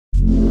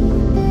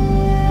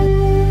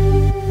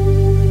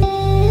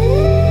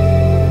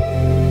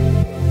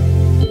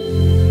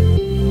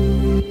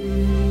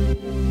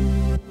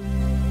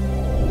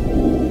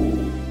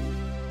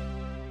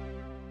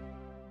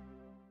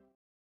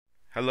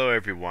Hello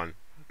everyone,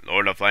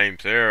 Lord of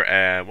Flames here,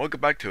 and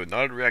welcome back to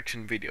another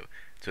reaction video.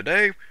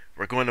 Today,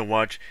 we're going to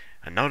watch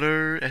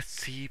another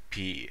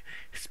SCP.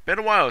 It's been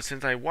a while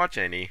since I watched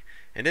any,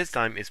 and this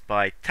time it's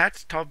by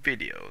Tat's Top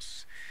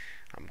Videos.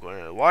 I'm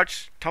going to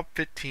watch Top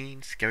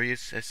 15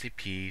 Scariest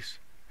SCPs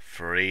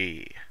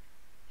free.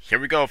 Here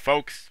we go,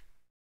 folks.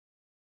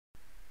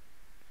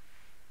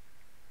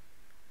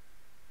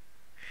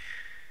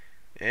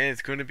 And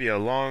it's going to be a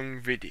long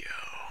video.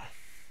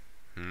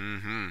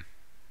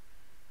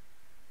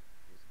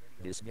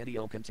 This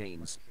video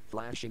contains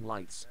flashing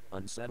lights,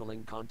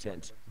 unsettling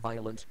content,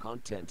 violent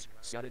content,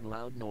 sudden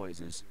loud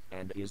noises,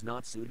 and is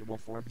not suitable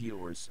for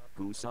viewers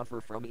who suffer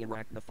from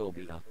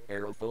arachnophobia,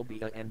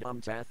 aerophobia, and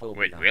umtaphobia.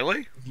 Wait,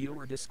 really?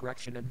 Viewer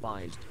discretion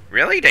advised.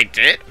 Really? They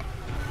did?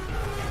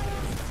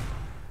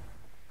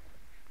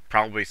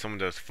 Probably some of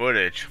those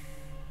footage.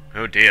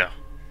 Oh dear.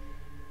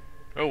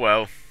 Oh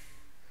well.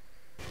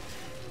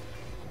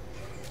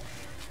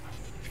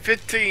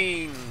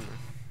 15!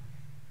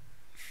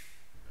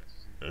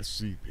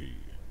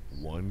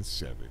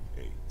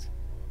 SCP-178.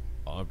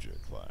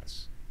 Object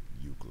Class: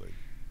 Euclid.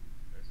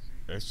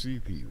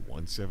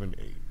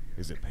 SCP-178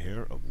 is a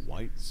pair of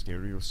white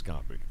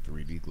stereoscopic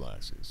 3D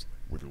glasses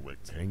with a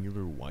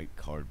rectangular white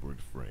cardboard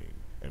frame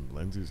and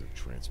lenses of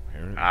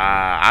transparent...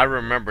 I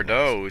remember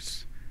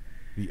those.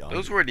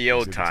 Those were the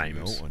old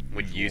times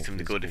when you used them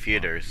to go to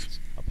theaters.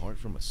 Apart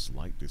from a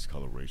slight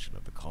discoloration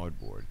of the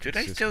cardboard... Do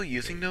they still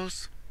using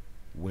those?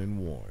 When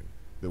worn,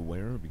 the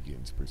wearer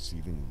begins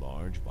perceiving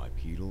large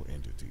bipedal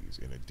entities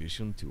in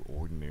addition to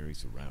ordinary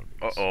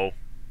surroundings. Uh-oh.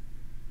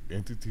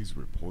 Entities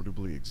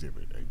reportedly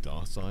exhibit a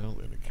docile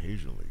and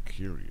occasionally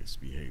curious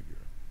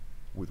behavior,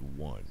 with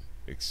one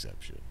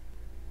exception.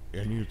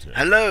 Any attempt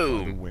Hello,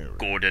 by the wearer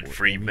Gordon or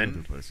Freeman. any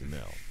other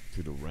personnel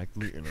to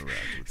directly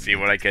interact with See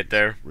what I get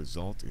there?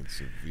 result in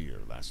severe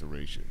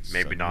lacerations.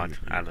 Maybe not,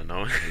 I don't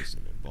know. The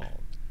person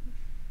involved.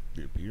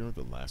 The appearance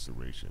of the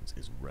lacerations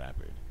is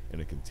rapid, and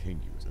it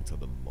continues until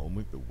the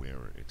moment the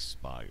wearer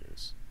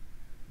expires.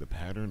 The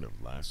pattern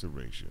of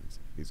lacerations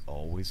is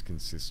always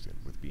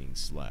consistent with being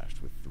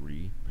slashed with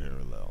 3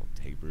 parallel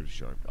tapered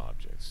sharp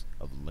objects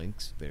of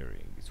lengths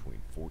varying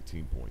between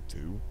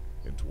 14.2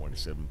 and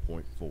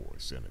 27.4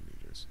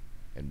 centimeters,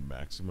 and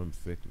maximum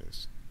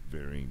thickness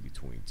varying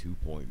between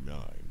 2.9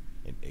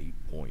 and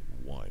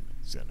 8.1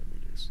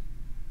 centimeters.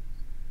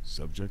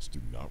 Subjects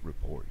do not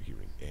report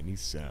hearing any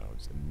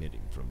sounds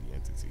emitting from the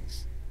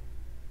entities.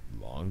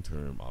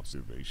 Long-term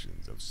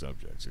observations of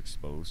subjects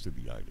exposed to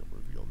the item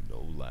reveal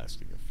no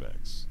lasting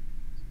effects.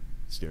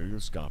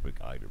 Stereoscopic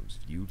items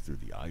viewed through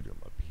the item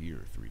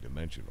appear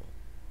three-dimensional.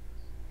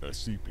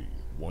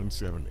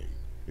 SCP-178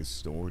 is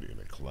stored in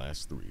a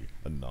Class 3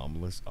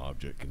 anomalous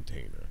object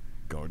container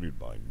guarded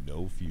by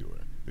no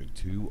fewer than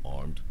 2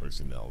 armed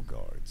personnel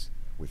guards,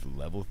 with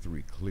Level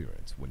 3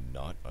 clearance when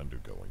not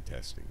undergoing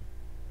testing.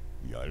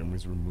 The item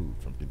is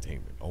removed from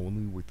containment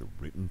only with the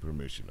written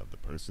permission of the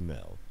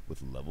personnel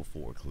with Level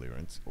 4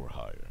 clearance or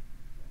higher.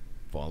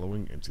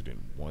 Following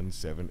Incident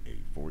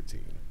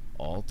 17814,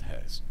 all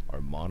tests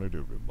are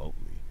monitored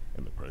remotely,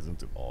 and the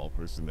presence of all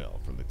personnel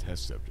from the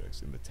test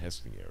subjects in the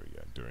testing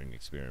area during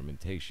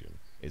experimentation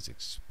is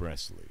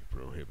expressly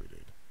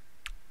prohibited.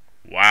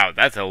 Wow,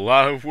 that's a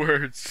lot of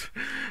words.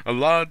 A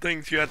lot of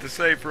things you have to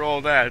say for all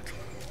that.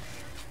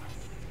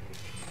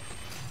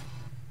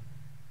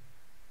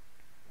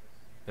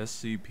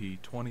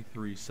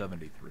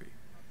 SCP-2373.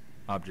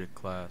 Object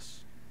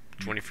Class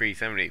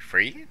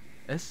 2373?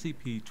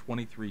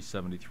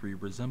 SCP-2373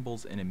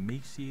 resembles an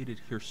emaciated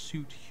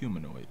hirsute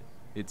humanoid,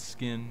 its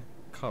skin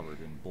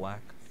covered in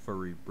black,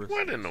 furry bristles.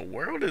 What in the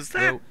world is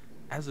that? Though,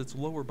 as its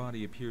lower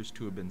body appears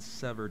to have been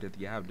severed at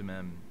the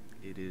abdomen,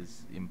 it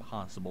is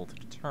impossible to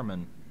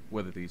determine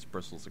whether these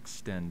bristles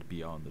extend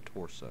beyond the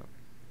torso.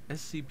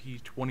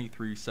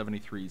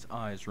 SCP-2373's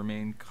eyes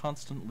remain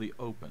constantly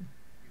open.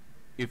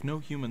 If no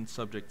human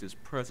subject is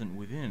present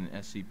within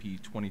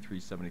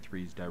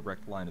SCP-2373's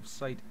direct line of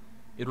sight,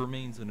 it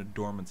remains in a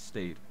dormant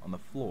state on the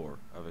floor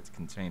of its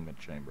containment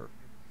chamber.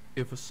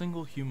 If a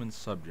single human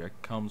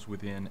subject comes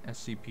within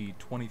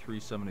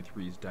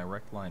SCP-2373's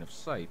direct line of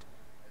sight,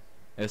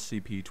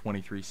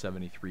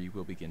 SCP-2373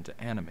 will begin to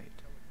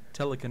animate,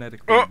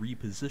 telekinetically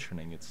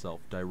repositioning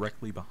itself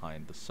directly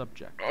behind the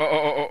subject.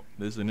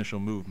 This initial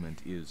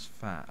movement is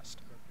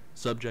fast.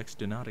 Subjects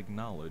do not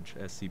acknowledge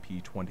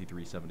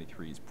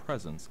SCP-2373's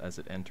presence as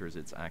it enters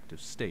its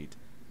active state,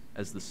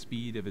 as the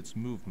speed of its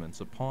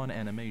movements upon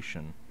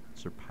animation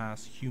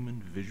surpass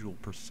human visual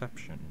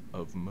perception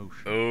of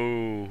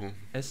motion.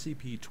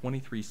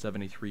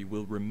 SCP-2373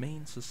 will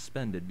remain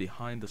suspended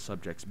behind the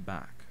subject's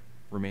back,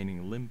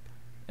 remaining limp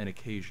and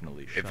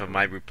occasionally shuddering. If it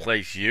might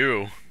replace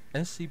you,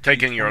 SCP-2373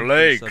 taking your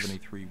legs.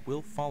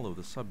 will follow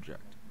the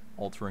subject,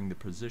 altering the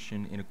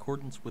position in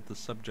accordance with the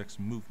subject's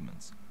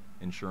movements,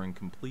 ensuring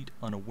complete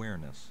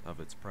unawareness of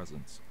its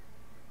presence.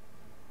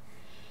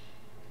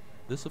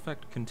 This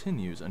effect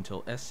continues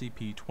until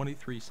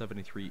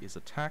SCP-2373 is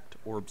attacked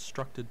or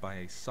obstructed by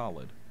a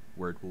solid,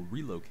 where it will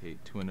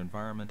relocate to an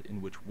environment in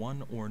which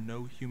one or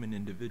no human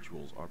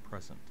individuals are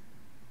present.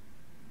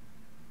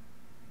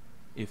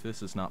 If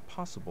this is not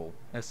possible,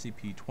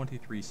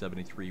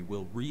 SCP-2373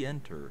 will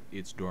re-enter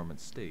its dormant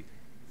state,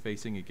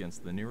 facing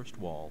against the nearest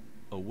wall,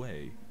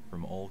 away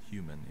from all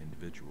human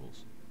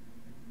individuals.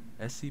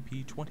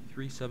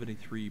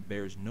 SCP-2373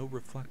 bears no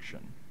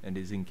reflection and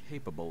is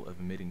incapable of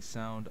emitting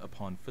sound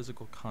upon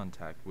physical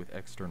contact with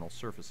external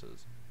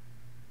surfaces.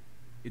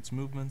 Its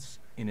movements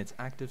in its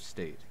active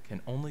state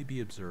can only be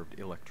observed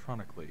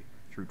electronically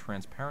through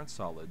transparent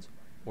solids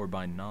or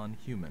by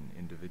non-human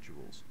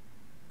individuals.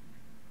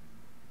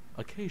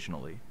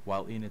 Occasionally,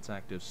 while in its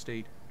active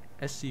state,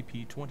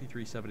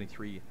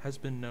 SCP-2373 has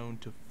been known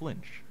to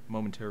flinch,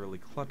 momentarily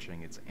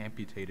clutching its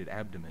amputated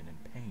abdomen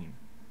in pain.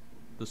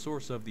 The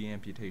source of the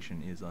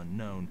amputation is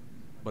unknown,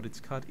 but its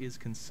cut is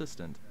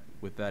consistent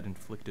with that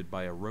inflicted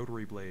by a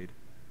rotary blade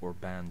or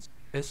bands.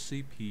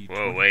 SCP-2373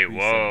 Whoa, wait,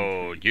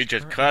 whoa, you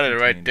just cut it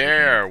right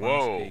there,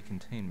 whoa. Class A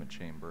containment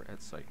chamber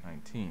at Site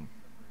 19,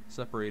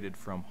 separated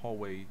from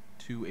hallway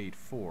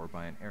 284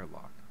 by an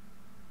airlock.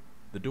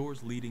 The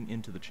doors leading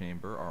into the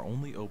chamber are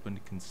only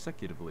opened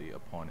consecutively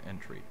upon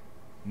entry.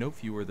 No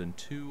fewer than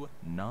 2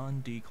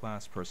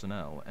 non-D-Class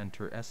personnel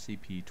enter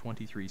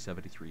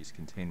SCP-2373's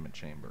containment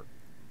chamber.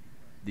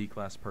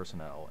 D-Class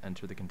personnel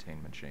enter the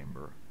containment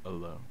chamber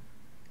alone.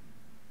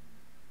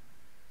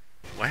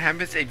 What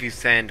happens if you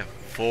send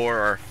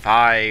 4 or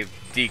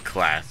 5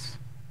 D-Class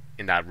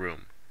in that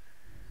room?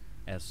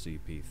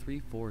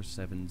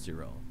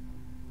 SCP-3470.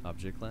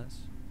 Object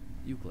Class: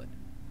 Euclid.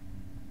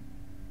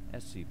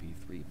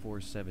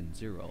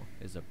 SCP-3470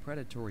 is a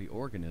predatory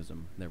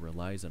organism that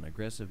relies on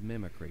aggressive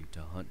mimicry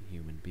to hunt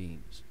human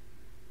beings.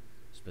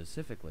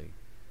 Specifically,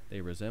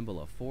 they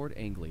resemble a Ford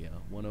Anglia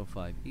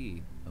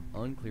 105E of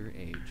unclear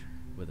age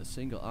with a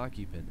single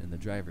occupant in the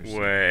driver's seat.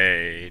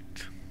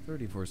 Wait.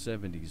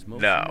 3470's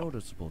most No.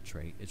 noticeable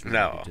trait is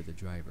related No. to the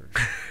driver.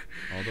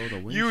 Although the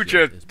You windshield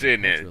just is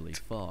didn't. perpetually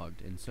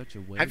fogged in such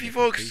a way Have that you the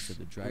folks face of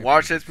the driver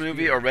watched is this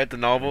movie or obscured, read the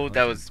novel and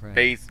that was hunting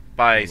prey based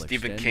by will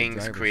Stephen extend the King's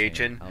driver's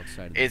creation? hand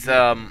outside of the It's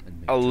vehicle and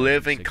make a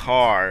living signals.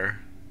 car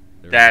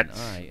There that's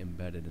is an eye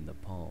embedded in the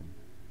palm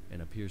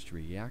and appears to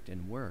react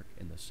and work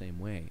in the same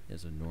way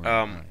as a normal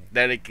eye.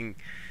 that it can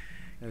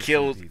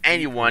kill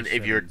anyone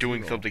if you're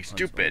doing something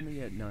stupid.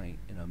 Only at night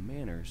in a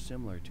manner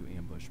similar to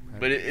ambush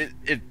predators.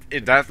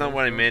 But that's not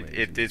what I meant.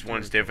 If this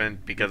one's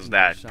different because of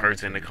that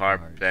person in the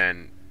car,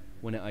 then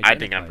When it I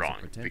think I'm identifies a wrong,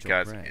 potential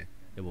because prey,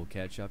 it will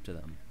catch up to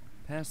them,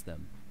 pass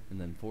them, and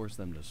then force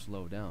them to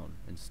slow down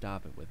and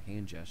stop it with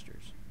hand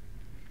gestures.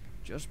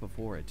 Just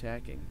before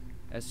attacking,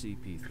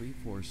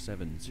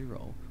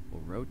 SCP-3470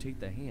 will rotate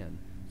the hand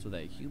so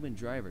that human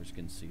drivers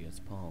can see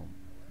its palm.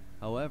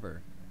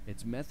 However,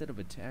 its method of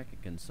attack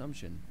and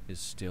consumption is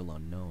still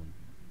unknown.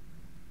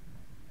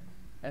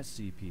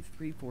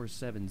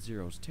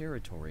 SCP-3470's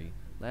territory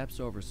laps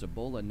over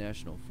Cibola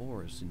National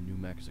Forest in New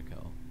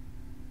Mexico.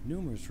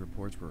 Numerous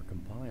reports were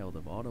compiled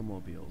of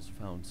automobiles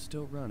found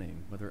still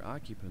running where their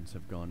occupants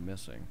have gone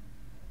missing.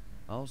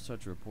 All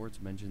such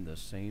reports mention the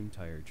same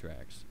tire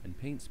tracks and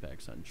paint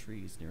specks on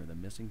trees near the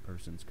missing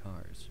person's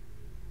cars.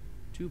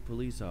 2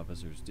 police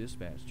officers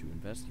dispatched to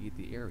investigate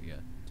the area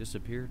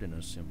disappeared in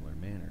a similar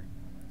manner.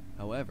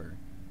 However,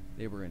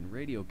 they were in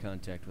radio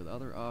contact with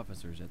other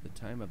officers at the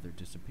time of their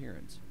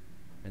disappearance,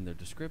 and their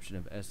description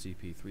of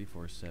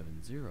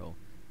SCP-3470,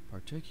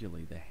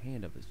 particularly the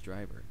hand of its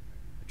driver,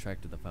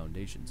 attracted the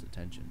Foundation's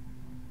attention.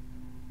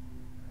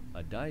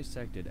 A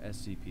dissected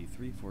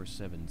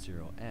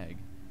SCP-3470 egg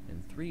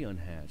and 3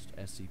 unhatched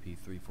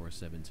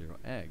SCP-3470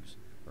 eggs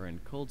are in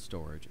cold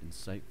storage in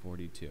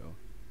Site-42.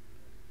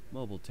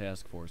 Mobile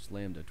Task Force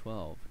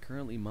Lambda-12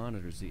 currently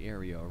monitors the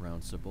area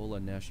around Cibola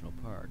National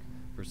Park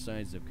for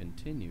signs of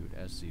continued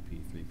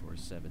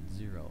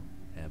SCP-3470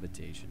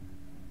 habitation.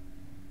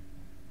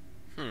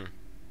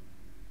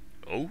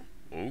 Oh,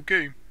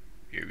 okay.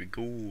 Here we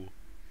go.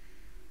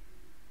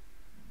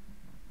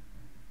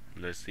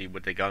 Let's see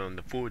what they got on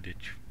the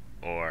footage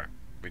or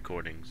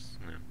recordings.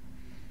 Yeah.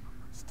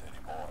 Steady,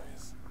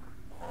 boys.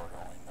 Lord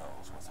only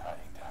knows what's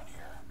hiding down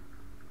here.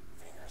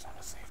 Fingers on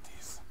the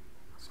safeties.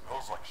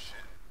 Smells like shit.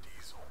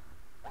 Diesel.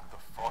 What the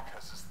fuck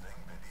has this thing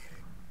been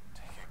eating?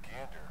 Take a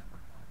gander.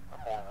 I'm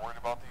more worried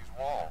about these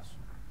walls.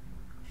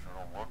 Sure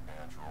don't look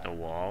natural. The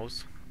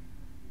walls.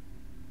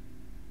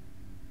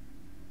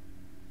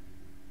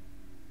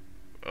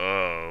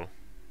 Oh.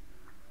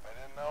 If I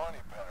didn't know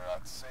any better,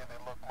 I'd say they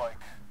look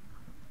like...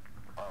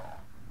 Oh,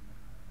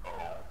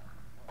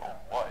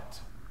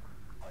 what?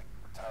 Like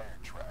tire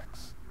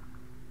tracks.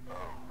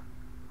 Oh,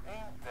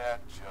 ain't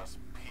that just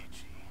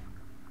peachy?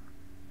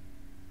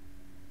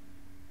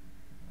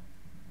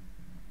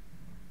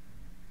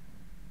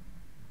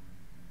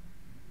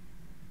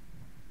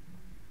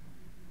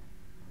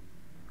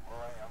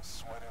 Boy, I'm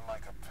sweating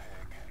like a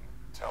pig.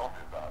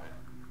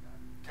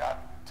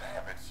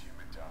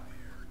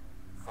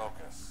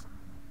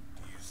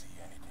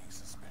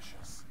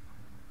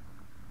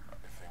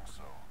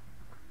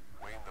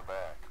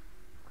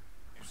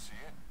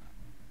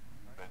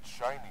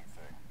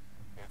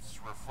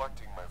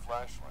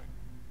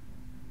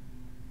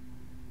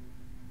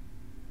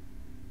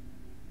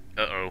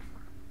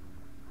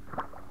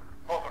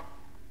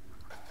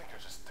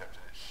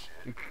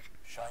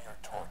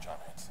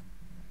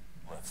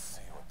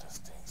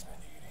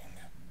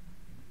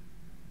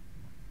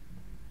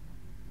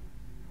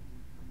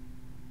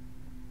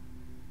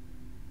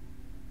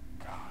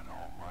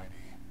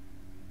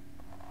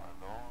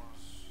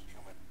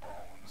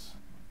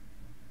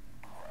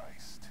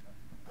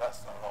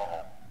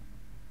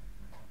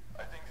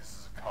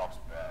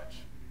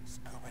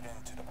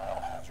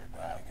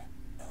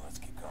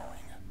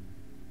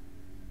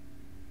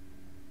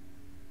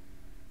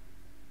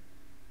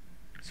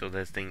 So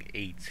this thing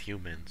eats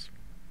humans.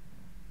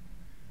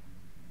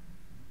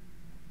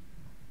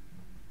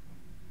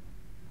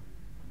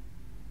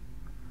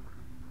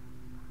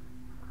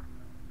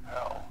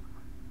 Hell,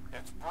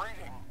 it's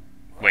breeding.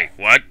 Wait,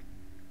 what?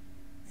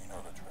 You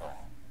know the drill.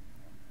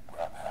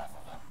 Grab half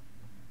of them.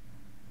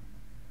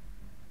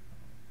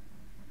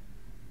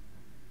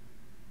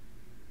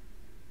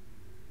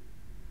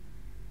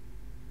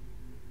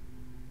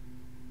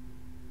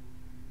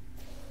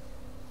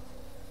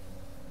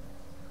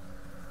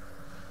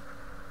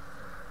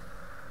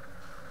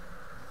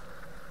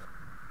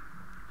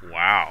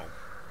 Wow.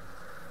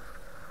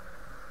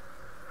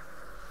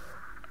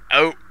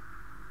 Oh.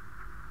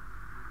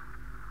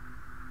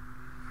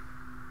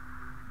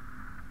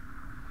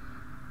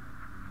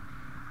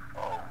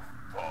 Oh,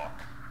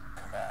 fuck.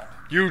 Command.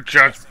 You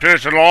just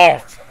piss it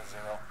off. 70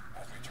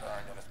 has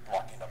returned and is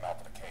blocking the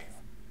mouth of the cave.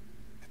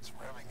 It's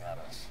revving at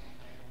us.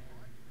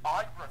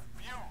 I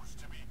refuse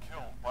to be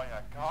killed by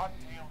a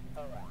goddamn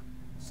Ford.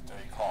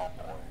 Stay calm,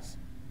 boys.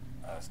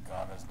 As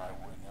God is my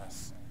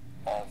witness,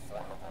 all four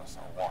of us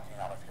are walking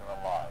out of here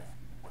alive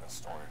with a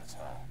story to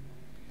tell.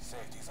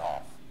 Safety's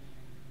off.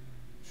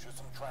 Shoot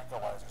some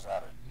tranquilizers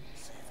at it.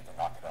 See if you can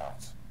knock it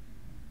out.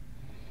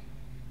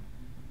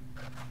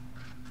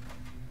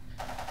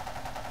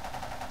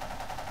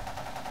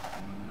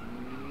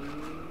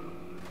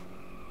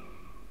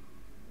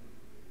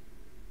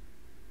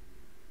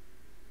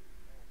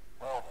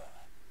 Well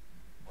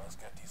then, let's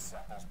get these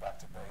samples back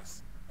to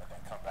base and then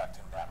come back to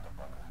nab the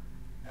bugger.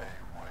 Hey,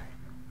 wait.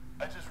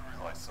 I just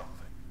realized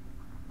something.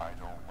 I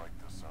don't like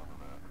the sound of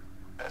that.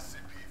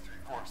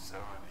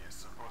 SCP-3470 is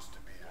supposed to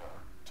be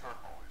a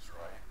turquoise,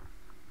 right?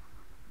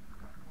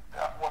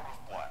 That one was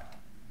black.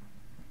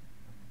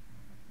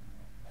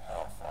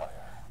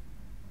 Hellfire.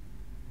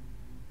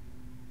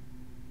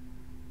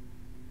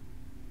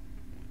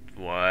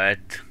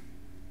 What?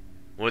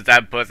 Was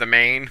that supposed to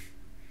mean?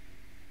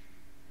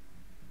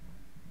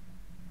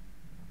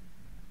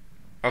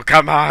 Oh,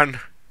 come on.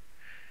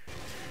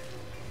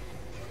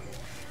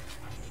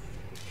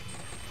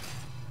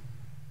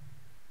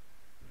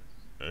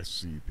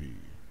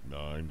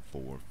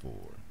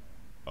 SCP-944.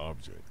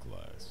 Object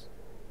Class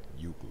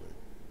Euclid.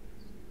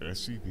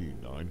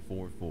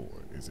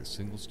 SCP-944 is a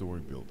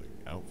single-story building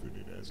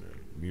outfitted as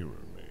a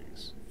mirror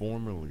maze,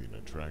 formerly an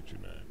attraction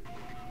at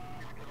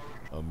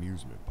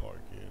amusement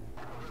park in.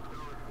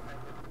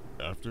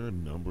 After a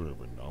number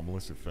of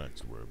anomalous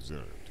effects were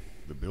observed,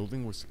 the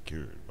building was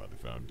secured by the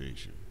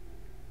Foundation.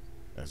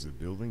 As the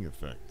building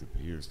effect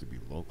appears to be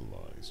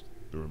localized,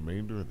 the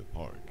remainder of the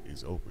park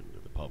is open to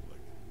the public.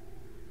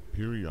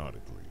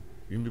 Periodically,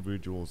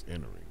 individuals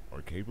entering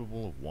are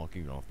capable of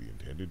walking off the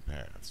intended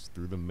paths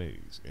through the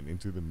maze and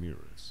into the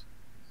mirrors.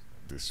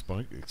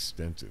 Despite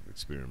extensive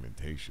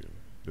experimentation,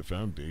 the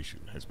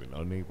Foundation has been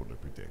unable to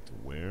predict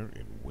where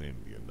and when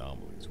the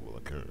anomalies will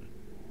occur,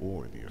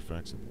 or the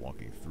effects of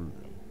walking through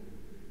them.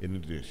 In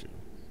addition,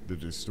 the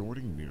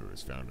distorting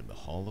mirrors found in the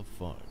Hall of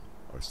Fun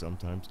are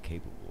sometimes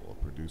capable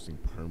of producing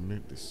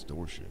permanent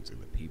distortions in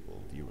the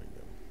people viewing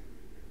them.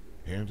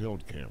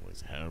 Handheld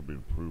cameras have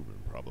been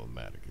proven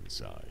problematic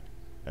inside,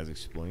 as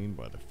explained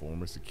by the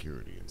former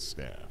security and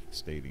staff,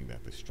 stating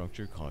that the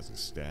structure causes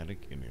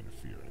static and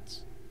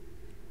interference.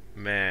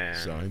 Man.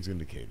 Signs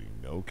indicating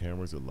no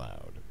cameras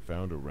allowed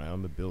found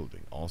around the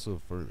building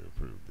also further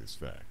prove this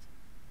fact.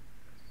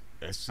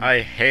 I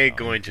hate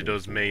going to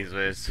those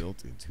mazes.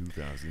 Built in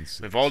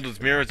 2006, With all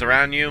those mirrors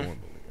around you, normally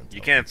until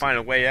you can't find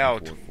a way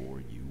out.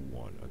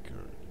 944U1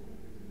 occurred.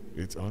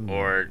 It's unknown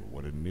Or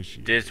what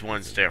initiated this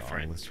one's this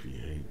different. anomalous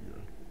behavior.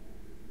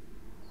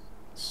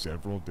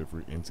 Several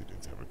different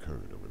incidents have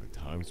occurred over the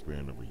time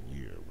span of a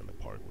year when the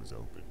park was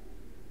open.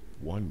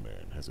 One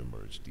man has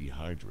emerged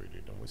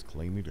dehydrated and was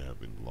claiming to have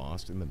been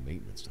lost in the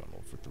maintenance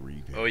tunnel for 3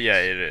 days. Oh yeah,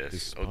 it is.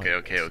 Despite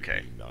Okay.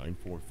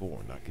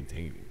 SCP-944 not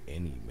containing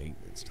any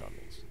maintenance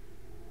tunnels.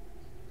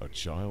 A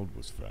child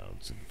was found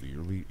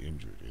severely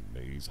injured in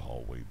Maze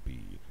Hallway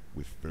B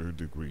with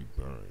third-degree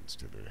burns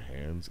to their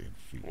hands and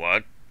feet.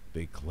 What?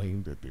 They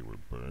claimed that they were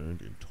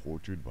burned and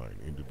tortured by an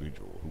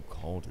individual who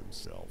called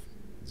himself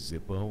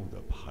Zippo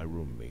the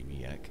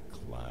Pyromaniac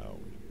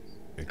Clown.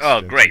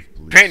 Oh, great. Extensive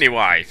police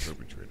Pennywise. search of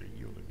the perpetrator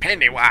yielded no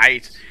Pennywise.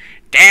 results.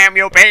 Damn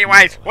you,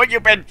 Pennywise! What you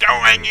been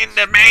Meanwhile, doing in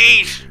the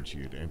maze? when she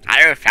had entered,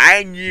 I'll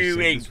find she you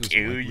said and this was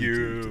kill likely due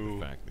to you.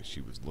 the fact that she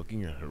was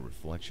looking at her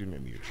reflection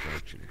in the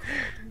attraction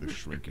called the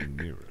Shrinking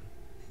Mirror.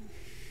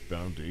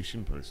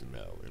 Foundation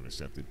personnel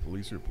intercepted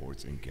police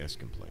reports and guest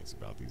complaints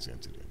about these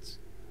incidents.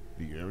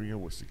 The area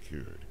was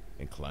secured,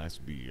 and Class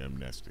B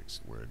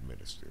amnestics were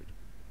administered.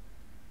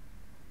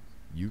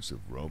 Use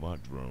of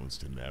robot drones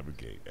to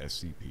navigate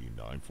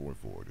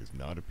SCP-944 does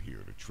not appear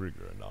to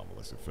trigger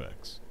anomalous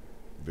effects.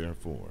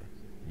 Therefore,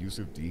 use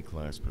of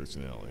D-Class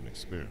personnel in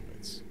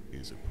experiments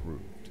is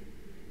approved.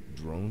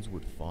 Drones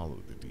would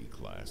follow the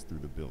D-Class through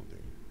the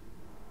building.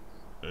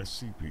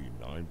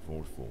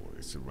 SCP-944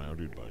 is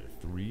surrounded by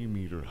a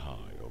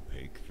 3-meter-high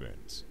opaque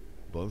fence,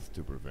 both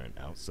to prevent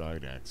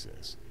outside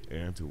access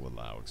and to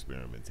allow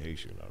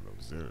experimentation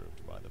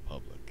unobserved by the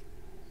public.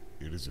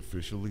 It is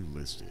officially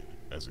listed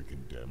as a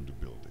condemned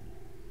building,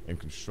 and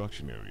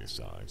construction area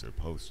signs are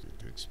posted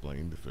to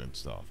explain the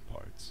fenced-off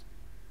parts.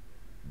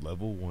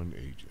 Level 1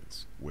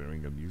 agents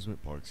wearing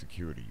amusement park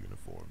security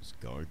uniforms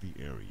guard the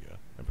area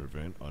and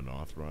prevent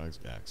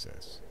unauthorized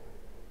access.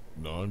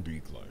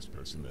 Non-D-class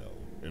personnel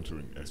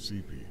entering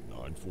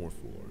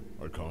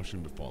SCP-944 are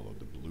cautioned to follow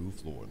the blue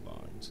floor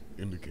lines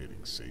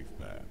indicating safe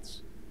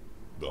paths.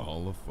 The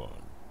Hall of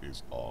Fun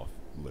is off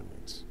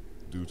limits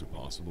due to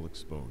possible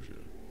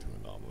exposure to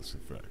anomalous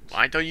effects.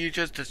 Why don't you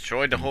just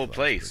destroy the whole D-class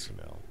place?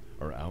 personnel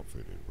are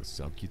outfitted with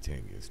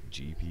subcutaneous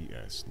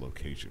GPS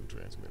location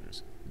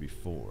transmitters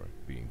before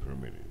being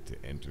permitted to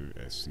enter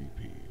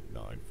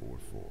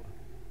SCP-944.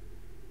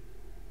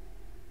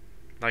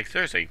 Like,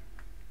 seriously.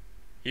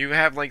 You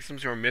have like some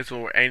sort of missile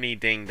or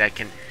anything that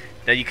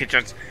you could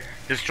just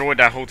destroy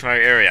that whole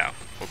entire area,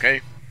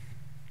 okay?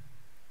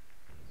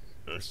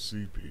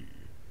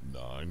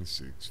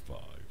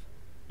 SCP-965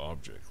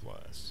 Object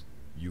Class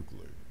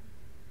Euclid.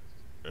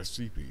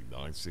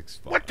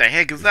 SCP-965 What the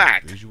heck is a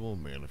that? visual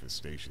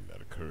manifestation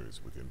that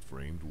occurs within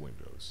framed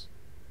windows.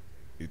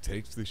 It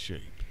takes the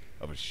shape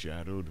of a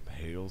shadowed,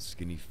 pale,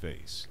 skinny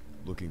face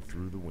looking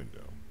through the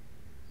window.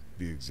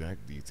 The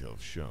exact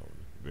details shown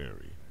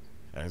vary,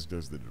 as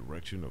does the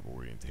direction of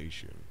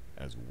orientation,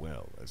 as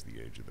well as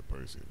the age of the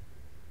person.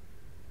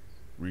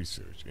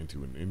 Research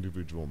into an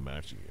individual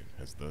matching it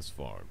has thus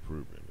far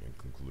proven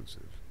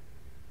inconclusive.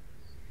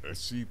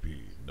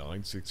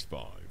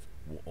 SCP-965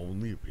 will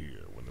only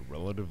appear when the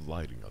relative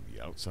lighting on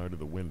the outside of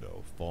the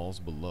window falls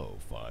below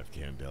 5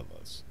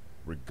 candelas,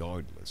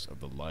 regardless of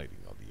the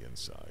lighting on the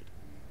inside.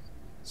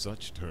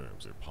 Such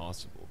terms are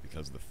possible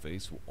because the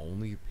face will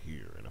only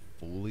appear in a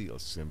fully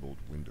assembled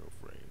window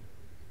frame,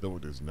 though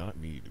it does not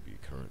need to be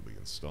currently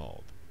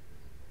installed.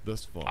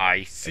 Thus far,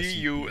 I see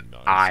you.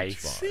 SCP-965 I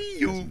see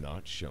you. has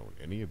not shown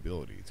any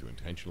ability to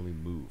intentionally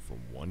move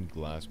from one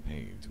glass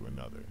pane to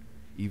another,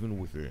 even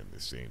within the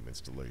same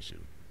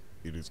installation.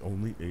 It is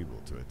only able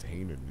to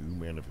attain a new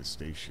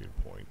manifestation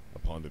point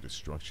upon the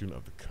destruction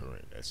of the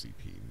current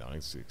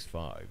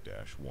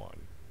SCP-965-1,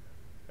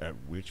 at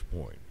which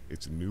point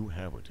its new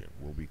habitant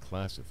will be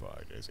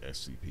classified as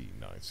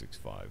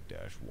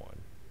SCP-965-1.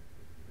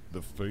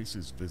 The face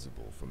is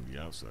visible from the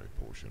outside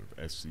portion of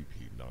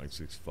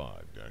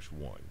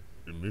SCP-965-1.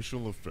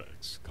 Initial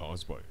effects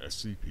caused by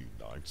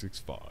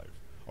SCP-965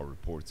 are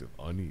reports of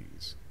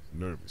unease,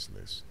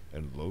 nervousness,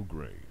 and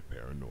low-grade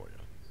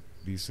paranoia.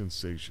 These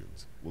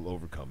sensations will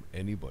overcome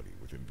anybody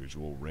within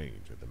visual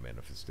range of the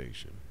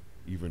manifestation,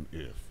 even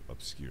if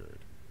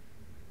obscured.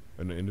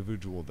 An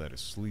individual that is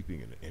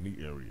sleeping in any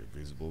area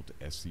visible to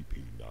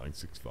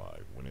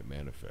SCP-965 when it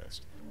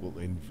manifests will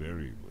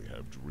invariably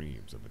have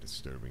dreams of a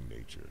disturbing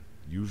nature,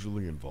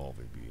 usually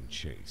involving being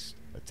chased,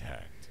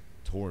 attacked,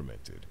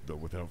 tormented, though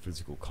without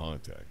physical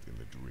contact in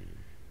the dream.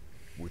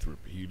 With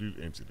repeated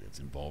incidents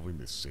involving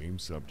the same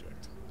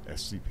subject,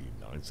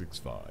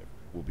 SCP-965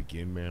 will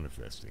begin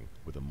manifesting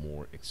with a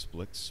more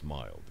explicit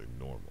smile than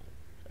normal.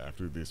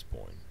 After this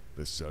point,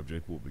 the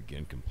subject will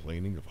begin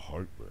complaining of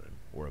heartburn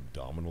or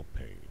abdominal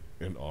pain,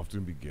 and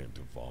often begin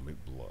to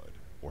vomit blood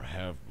or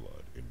have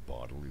blood in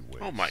bodily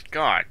waste. Oh my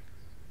god.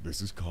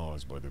 This is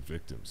caused by the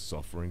victim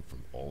suffering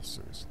from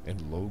ulcers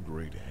and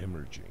low-grade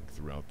hemorrhaging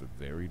throughout the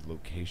varied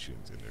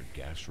locations in their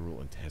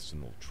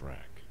gastrointestinal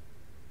tract.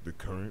 The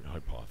current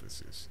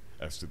hypothesis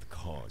as to the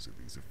cause of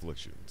these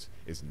afflictions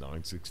is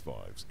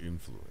 965's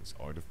influence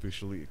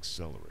artificially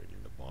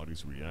accelerating the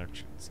body's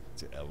reactions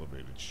to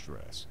elevated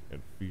stress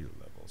and fear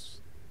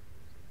levels.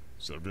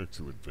 Subjects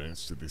who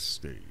advance to this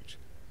stage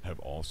have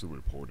also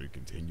reported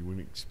continuing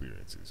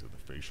experiences of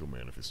the facial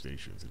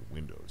manifestations in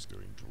windows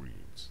during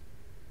dreams.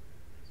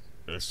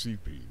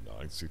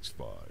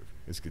 SCP-965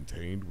 is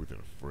contained within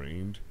a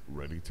framed,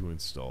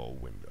 ready-to-install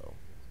window,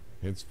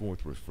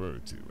 henceforth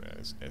referred to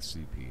as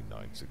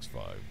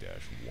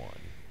SCP-965-1.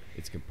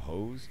 It's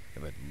composed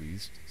of at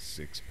least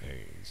 6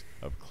 panes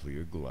of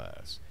clear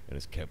glass and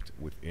is kept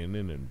within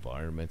an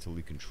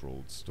environmentally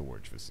controlled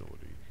storage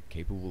facility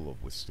capable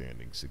of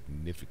withstanding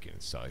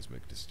significant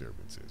seismic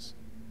disturbances.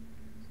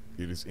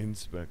 It is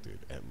inspected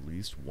at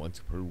least once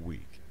per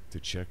week to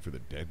check for the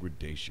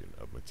degradation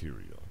of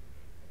material.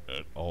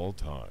 At all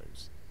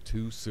times,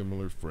 2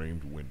 similar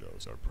framed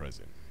windows are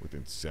present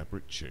within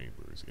separate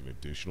chambers in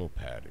additional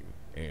padding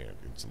and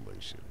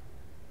insulation.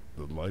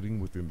 The lighting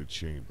within the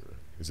chamber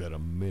is at a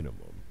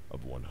minimum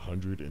of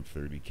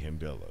 130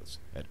 candelas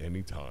at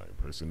any time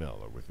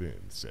personnel are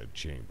within said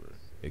chamber,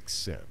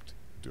 except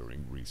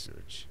during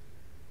research.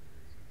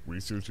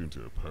 Research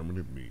into a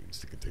permanent means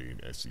to contain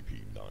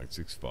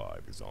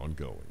SCP-965 is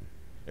ongoing,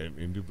 and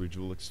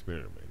individual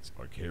experiments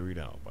are carried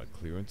out by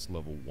Clearance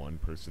Level 1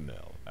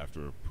 personnel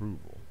after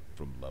approval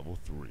from Level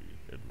 3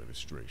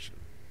 administration.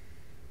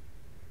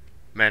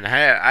 Man,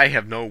 I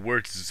have no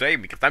words to say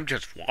because I'm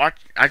just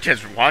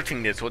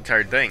watching this whole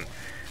entire thing.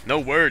 No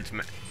words,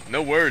 man.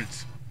 No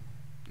words.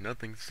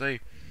 Nothing to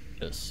say.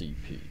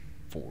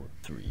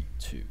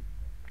 SCP-432.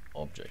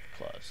 Object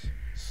Class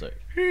Safe.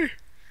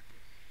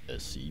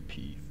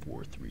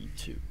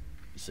 SCP-432.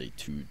 is a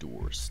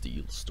two-door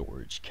steel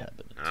storage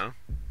cabinet. Huh?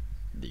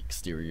 The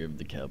exterior of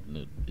the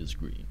cabinet is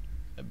green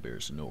and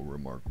bears no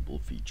remarkable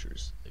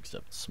features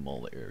except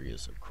small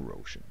areas of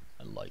corrosion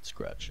and light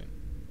scratching.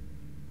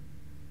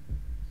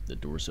 The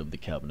doors of the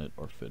cabinet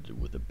are fitted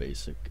with a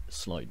basic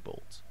slide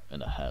bolt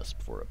and a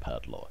hasp for a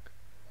padlock,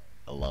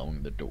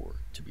 allowing the door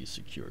to be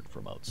secured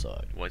from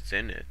outside. What's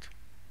in it?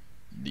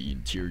 The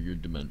interior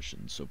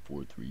dimensions of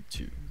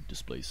 432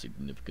 display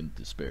significant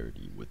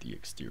disparity with the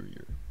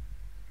exterior.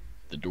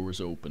 The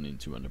doors open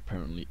into an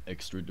apparently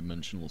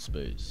extra-dimensional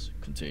space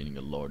containing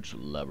a large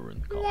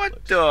labyrinth complex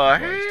What the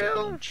comprised of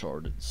hell? an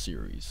uncharted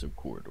series of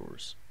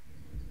corridors.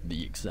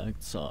 The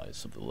exact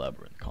size of the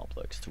labyrinth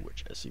complex to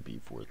which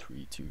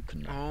SCP-432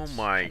 connects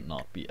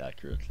cannot be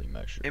accurately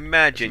measured.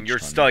 Imagine as each you're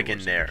time the stuck doors in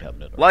of there, the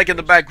cabinet are like in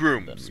the closed back and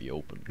then rooms.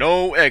 reopened.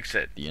 No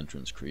exit. The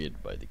entrance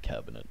created by the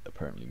cabinet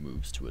apparently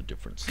moves to a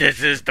different This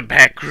section is of the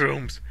back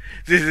rooms.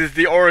 This is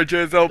the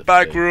origins of The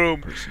back fate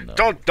room. personnel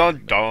Dun dun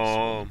within the maze when the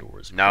dun.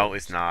 doors No, close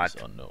it's not.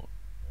 is unknown.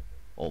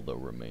 Although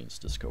remains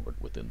discovered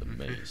within the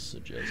maze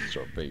suggest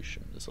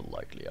starvation is a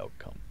likely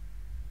outcome.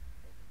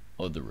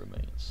 Other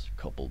remains,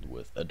 coupled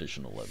with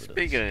additional evidence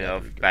Speaking gathered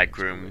of during back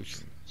rooms,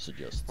 exploration,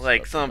 suggests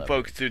like that some the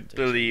folks do labyrinth contains a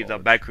believe the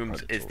large back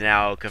rooms is predatory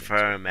now labyrinth of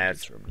confirmed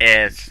as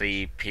indeterminate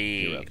species,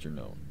 SCP. hereafter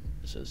known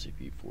as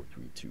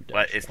SCP-432-1.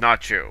 But it's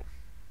not true.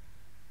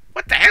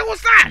 What the hell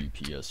was that?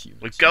 GPS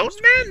units With Ghost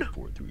used within Man?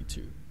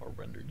 432 are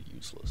rendered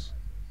useless,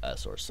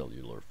 as are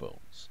cellular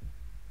phones.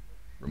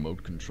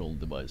 Remote control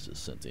devices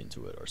sent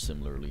into it are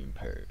similarly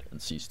impaired and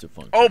cease to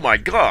function. Oh my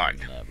after god!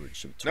 traveling an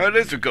average of 2 That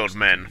is a meters Ghost into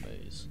Man. the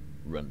maze,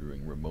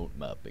 rendering remote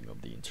mapping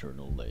of the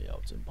internal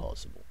layout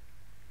impossible.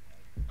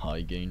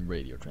 High-gain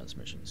radio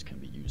transmissions can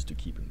be used to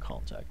keep in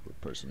contact with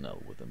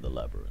personnel within the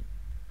labyrinth,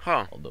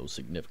 Huh. although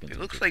significant It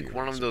looks like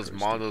one of those interference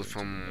models occurs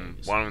deeper into the from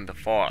maze. one of the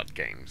Fallout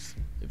games.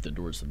 If the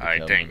doors of the I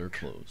cabinet are think.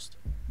 closed,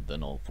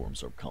 then all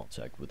forms of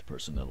contact with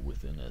personnel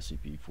within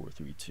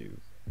SCP-432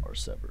 are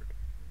severed.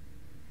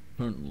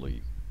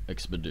 Currently,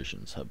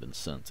 expeditions have been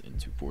sent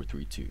into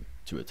 432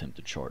 to attempt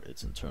to chart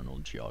its internal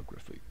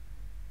geography.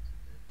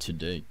 To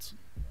date,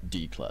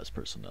 D-Class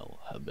personnel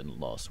have been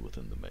lost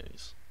within the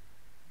maze.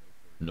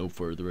 No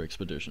further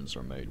expeditions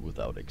are made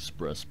without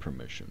express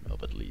permission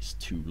of at least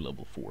 2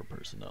 Level 4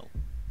 personnel.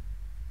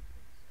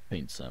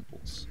 Paint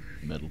samples,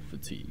 metal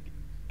fatigue,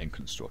 and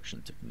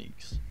construction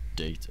techniques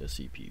date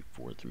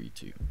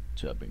SCP-432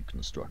 to have been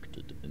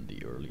constructed in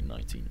the early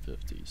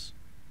 1950s.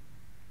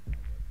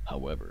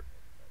 However,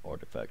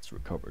 artifacts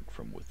recovered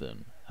from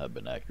within have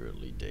been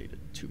accurately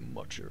dated to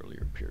much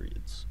earlier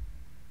periods.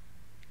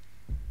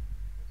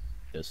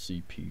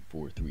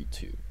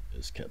 SCP-432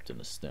 is kept in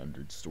a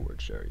standard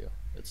storage area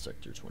at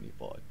Sector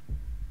 25.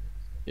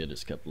 It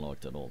is kept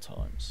locked at all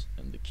times,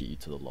 and the key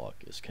to the lock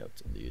is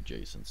kept in the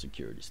adjacent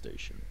security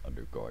station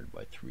under guard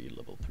by 3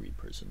 Level 3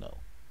 personnel.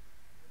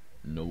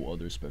 No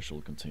other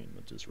special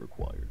containment is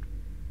required.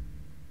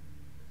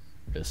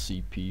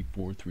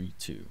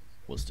 SCP-432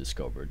 was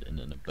discovered in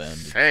an abandoned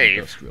Safe?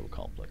 industrial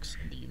complex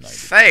in the United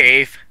States.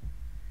 Safe?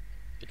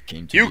 It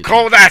came to You the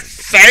call attention that of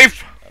the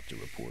safe? public after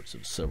reports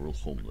of several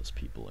homeless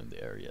people in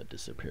the area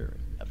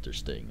disappearing after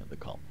staying in the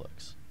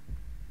complex.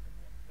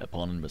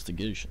 Upon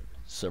investigation,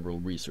 several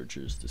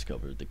researchers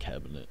discovered the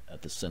cabinet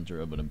at the center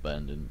of an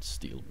abandoned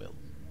steel mill,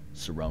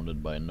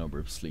 surrounded by a number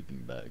of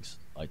sleeping bags,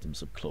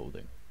 items of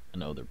clothing,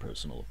 and other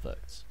personal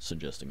effects,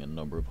 suggesting a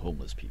number of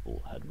homeless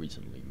people had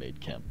recently made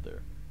camp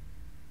there.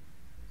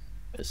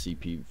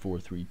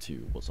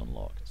 SCP-432 was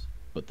unlocked,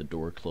 but the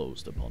door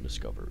closed upon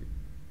discovery.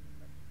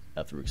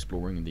 After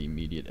exploring the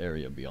immediate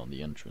area beyond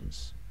the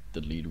entrance,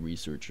 the lead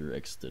researcher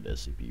exited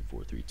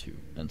SCP-432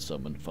 and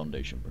summoned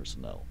Foundation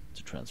personnel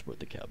to transport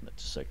the cabinet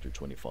to Sector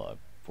 25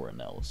 for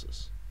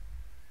analysis.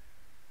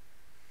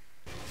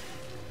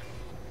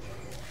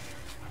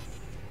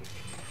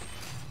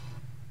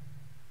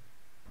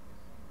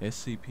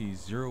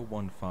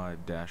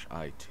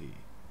 SCP-015-IT.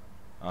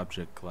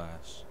 Object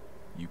Class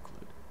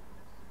Euclid.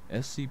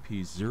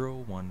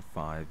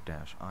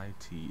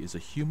 SCP-015-IT is a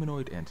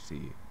humanoid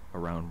entity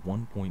around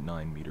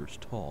 1.9 meters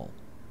tall,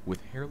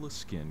 with hairless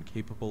skin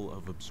capable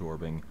of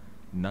absorbing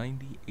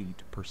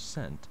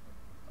 98%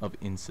 of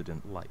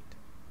incident light.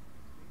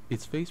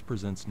 Its face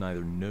presents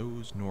neither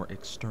nose nor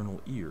external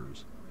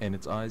ears, and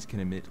its eyes can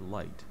emit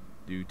light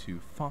due to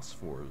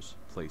phosphors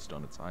placed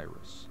on its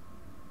iris.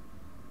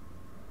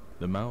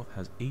 The mouth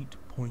has 8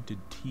 pointed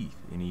teeth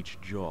in each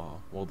jaw,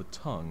 while the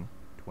tongue,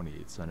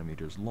 28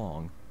 centimeters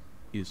long,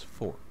 is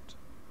forked.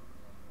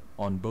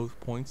 On both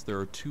points there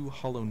are 2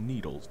 hollow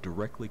needles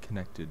directly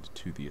connected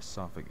to the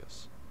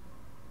esophagus.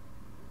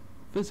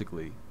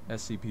 Physically,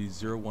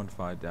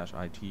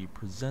 SCP-015-IT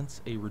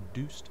presents a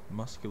reduced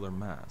muscular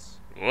mass.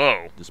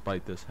 Whoa.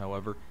 Despite this,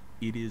 however,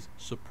 it is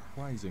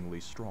surprisingly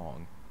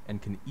strong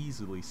and can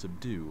easily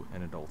subdue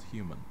an adult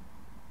human.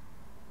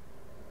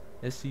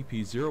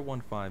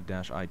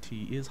 SCP-015-IT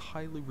is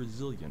highly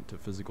resilient to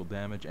physical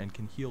damage and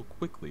can heal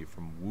quickly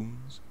from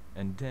wounds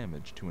and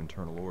damage to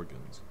internal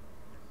organs.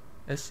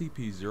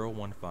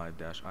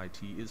 SCP-015-IT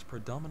is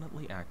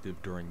predominantly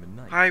active during the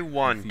night. I and feeds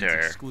wonder,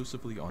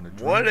 exclusively on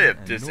what adrenaline if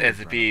and this noradrenaline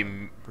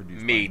SCP produced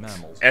by meets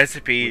mammals with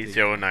a preference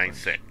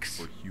SCP-096?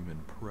 for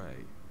human prey.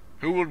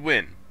 Who would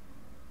win?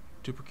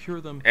 To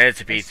procure them,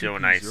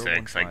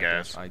 SCP-096, I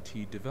guess.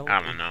 SCP-015-IT developed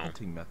I don't a know.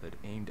 hunting method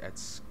aimed at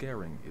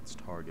scaring its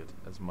target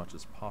as much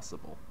as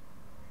possible.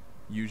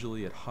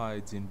 Usually it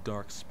hides in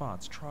dark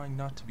spots, trying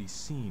not to be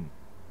seen,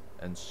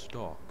 and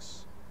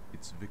stalks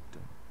its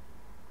victim.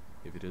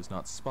 If it is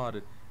not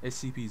spotted,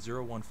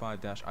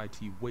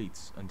 SCP-015-IT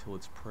waits until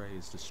its prey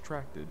is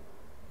distracted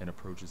and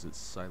approaches it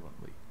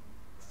silently,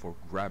 before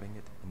grabbing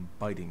it and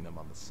biting them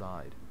on the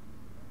side.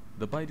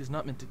 The bite is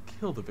not meant to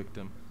kill the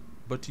victim,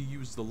 but to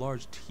use the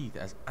large teeth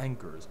as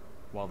anchors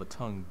while the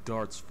tongue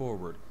darts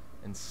forward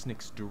and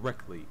snicks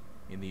directly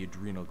in the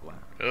adrenal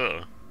gland.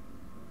 Ugh.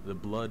 The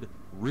blood,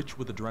 rich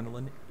with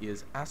adrenaline,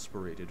 is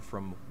aspirated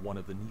from one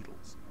of the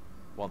needles,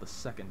 while the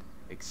second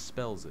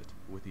expels it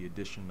with the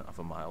addition of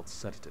a mild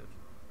sedative.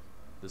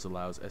 This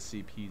allows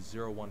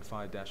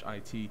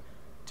SCP-015-IT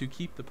to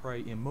keep the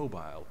prey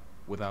immobile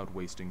without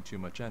wasting too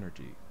much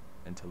energy,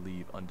 and to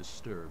leave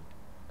undisturbed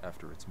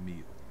after its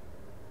meal.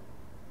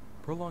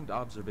 Prolonged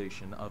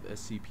observation of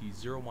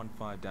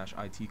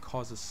SCP-015-IT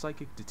causes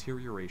psychic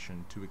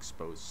deterioration to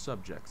exposed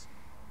subjects,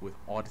 with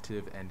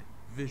auditive and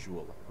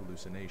visual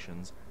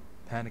hallucinations,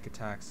 panic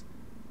attacks,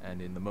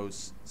 and in the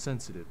most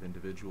sensitive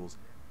individuals,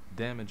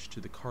 damage to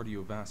the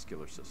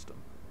cardiovascular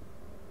system.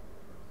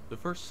 The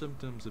first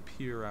symptoms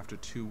appear after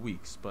 2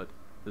 weeks, but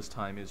this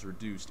time is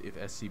reduced if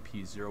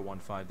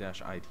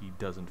SCP-015-IT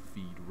doesn't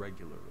feed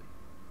regularly.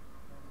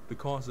 The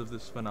cause of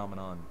this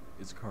phenomenon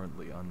is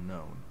currently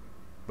unknown,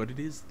 but it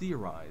is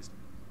theorized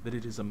that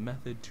it is a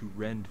method to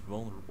rend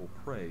vulnerable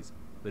prey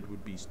that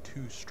would be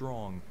too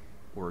strong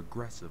or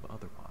aggressive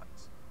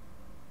otherwise.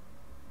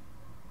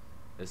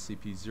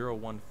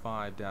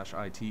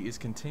 SCP-015-IT is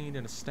contained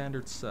in a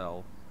standard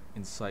cell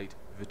in Site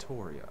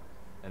Vittoria,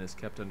 and is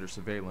kept under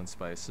surveillance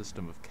by a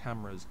system of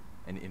cameras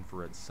and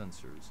infrared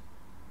sensors.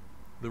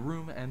 The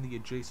room and the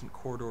adjacent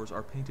corridors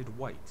are painted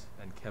white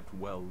and kept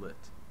well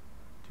lit.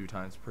 2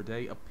 times per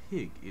day, a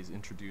pig is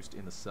introduced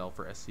in the cell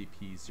for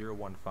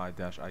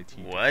SCP-015-IT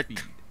to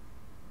feed.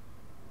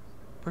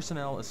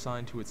 Personnel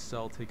assigned to its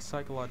cell take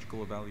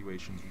psychological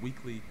evaluations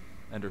weekly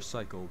and are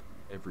cycled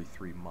every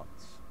 3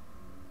 months.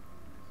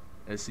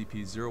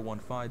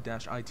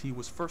 SCP-015-IT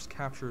was first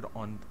captured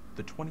on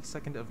the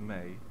 22nd of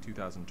May,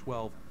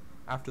 2012,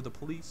 after the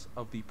police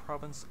of the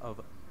province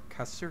of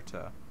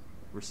Caserta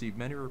received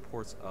many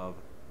reports of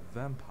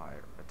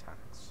vampire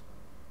attacks.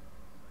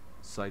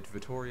 Site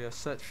Vittoria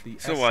set the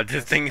So what,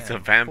 this thing is a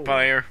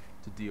vampire?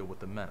 to deal with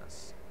the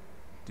menace.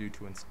 Due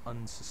to its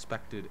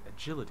unsuspected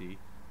agility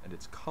and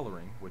its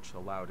coloring, which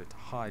allowed it to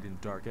hide in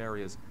dark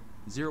areas,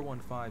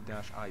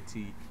 015-IT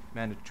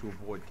managed to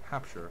avoid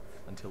capture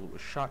until it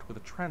was shot with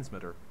a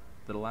transmitter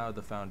that allowed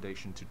the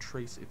Foundation to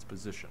trace its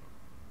position.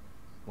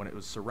 When it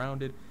was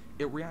surrounded,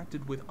 it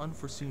reacted with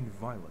unforeseen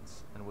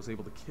violence and was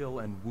able to kill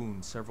and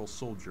wound several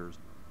soldiers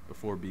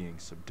before being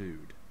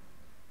subdued.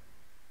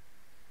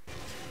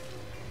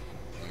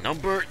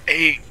 Number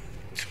 8.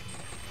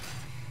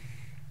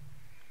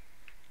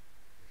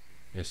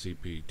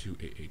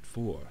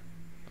 SCP-2884,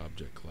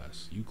 Object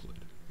Class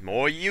Euclid.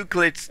 More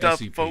Euclid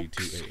stuff, folks.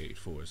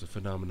 SCP-2884 is a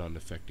phenomenon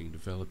affecting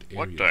developed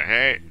What areas the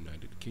heck? of the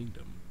United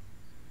Kingdom.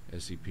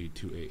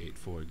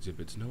 SCP-2884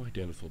 exhibits no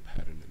identifiable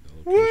pattern in the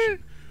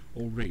location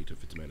or rate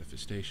of its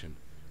manifestation,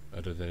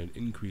 other than an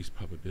increased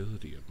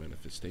probability of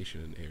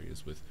manifestation in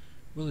areas with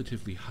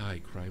relatively high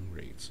crime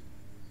rates.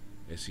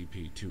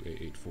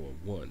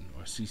 SCP-2884-1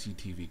 are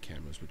CCTV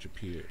cameras which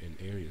appear in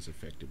areas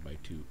affected by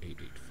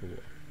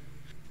 2884.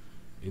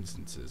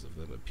 Instances of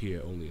them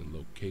appear only in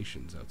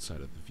locations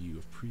outside of the view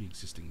of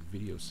pre-existing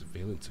video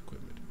surveillance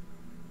equipment,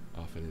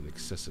 often in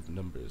excessive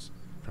numbers,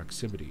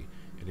 proximity,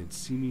 and in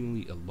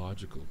seemingly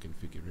illogical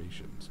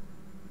configurations.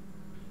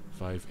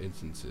 5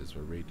 instances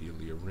were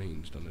radially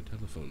arranged on a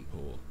telephone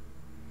pole.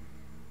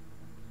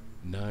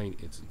 9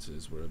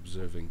 instances were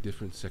observing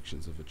different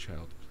sections of a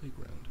child's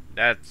playground.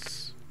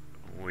 That's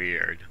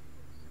weird.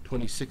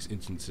 26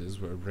 instances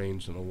were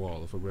arranged on a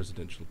wall of a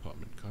residential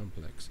apartment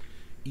complex,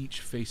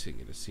 each facing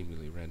in a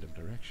seemingly random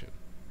direction.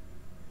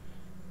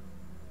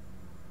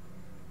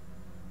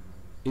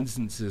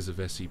 Instances of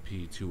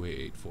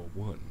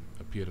SCP-2884-1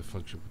 appear to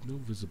function with no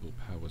visible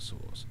power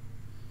source.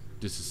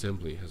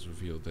 Disassembly has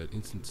revealed that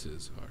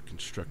instances are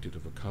constructed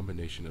of a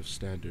combination of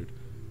standard,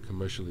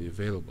 commercially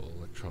available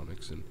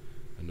electronics and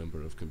a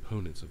number of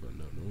components of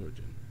unknown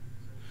origin.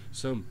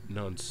 Some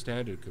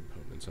non-standard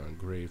components are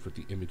engraved with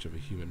the image of a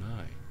human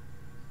eye.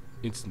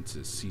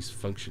 Instances cease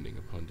functioning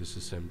upon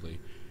disassembly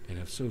and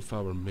have so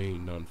far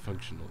remained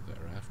non-functional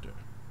thereafter.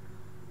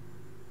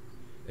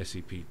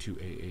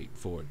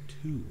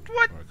 SCP-2884-2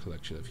 are a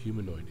collection of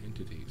humanoid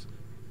entities.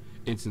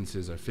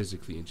 Instances are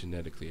physically and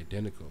genetically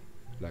identical,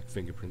 lack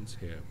fingerprints,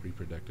 hair,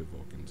 reproductive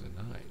organs, and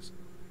eyes.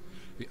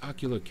 The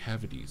ocular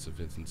cavities of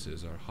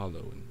instances are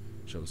hollow and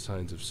show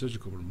signs of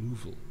surgical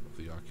removal of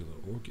the ocular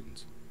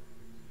organs.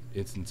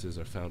 Instances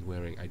are found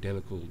wearing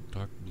identical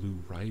dark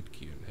blue riot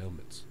gear and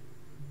helmets.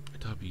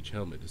 Atop each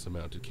helmet is a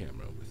mounted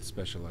camera with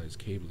specialized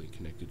cabling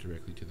connected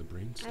directly to the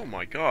brainstem. Oh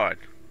my god.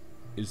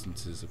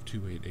 Instances of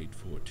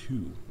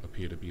 28842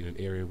 appear to be in an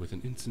area with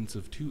an instance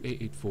of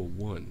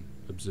 28841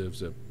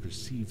 observes a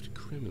perceived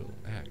criminal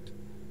act.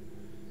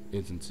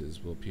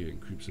 Instances will appear in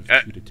groups of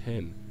 2 to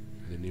 10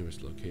 at the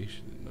nearest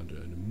location under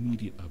an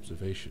immediate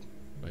observation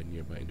by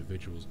nearby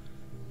individuals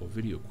or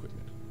video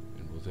equipment,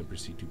 and will then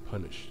proceed to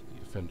punish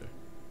the offender.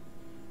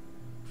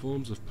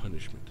 Forms of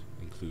punishment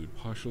include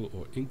partial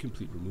or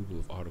incomplete removal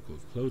of article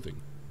of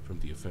clothing from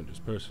the offender's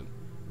person,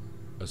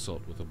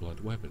 assault with a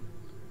blunt weapon,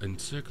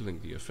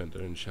 encircling the offender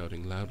and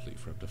shouting loudly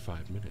for up to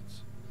 5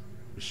 minutes,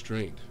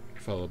 restraint,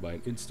 followed by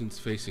an instance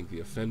facing the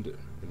offender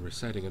and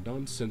reciting a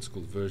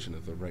nonsensical version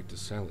of the right to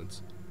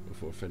silence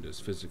before offender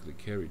is physically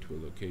carried to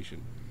a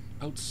location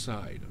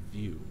outside of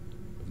view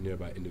of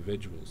nearby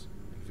individuals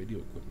and video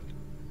equipment.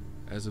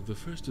 As of the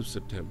 1st of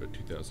September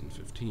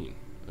 2015,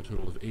 a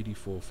total of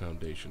 84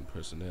 Foundation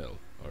personnel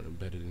are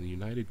embedded in the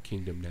United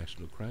Kingdom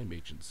National Crime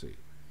Agency,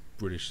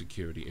 British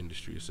Security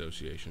Industry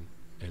Association,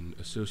 and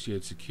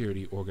associated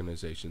security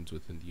organizations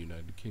within the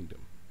United Kingdom.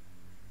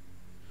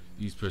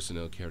 These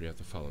personnel carry out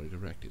the following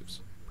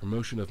directives: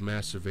 promotion of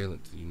mass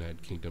surveillance in the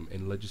United Kingdom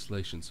and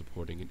legislation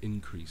supporting an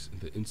increase in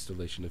the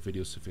installation of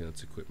video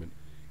surveillance equipment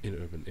in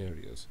urban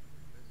areas,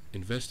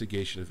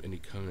 investigation of any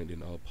kind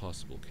in all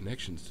possible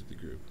connections to the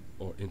group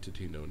or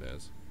entity known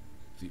as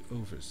the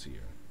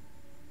Overseer.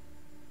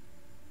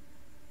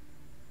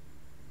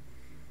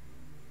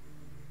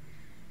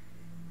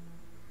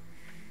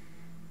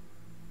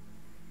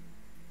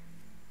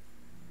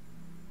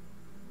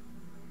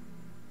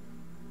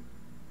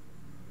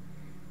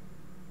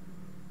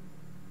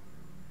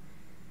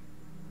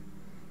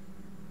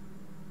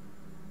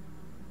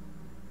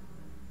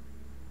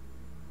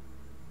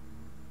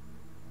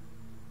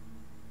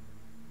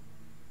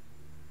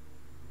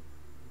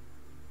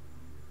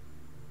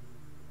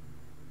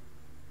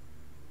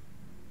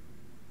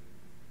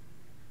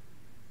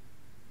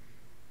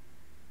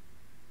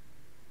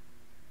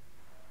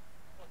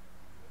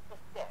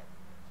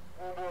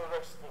 Under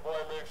arrest for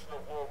violation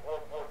of law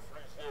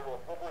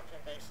 1130, public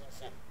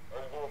indecency,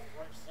 and law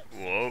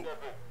 367,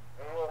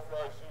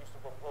 unauthorized use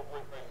of a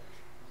public bench.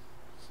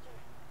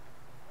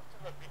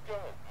 Let me go.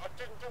 I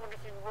didn't do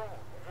anything wrong.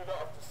 You do not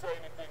have to say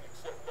anything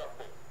except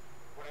nothing.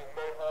 But it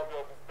may harm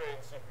your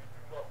defense if you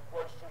do not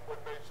question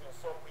when mentioning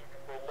something you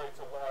may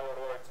later lie on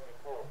right in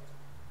court.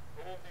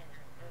 Anything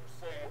you do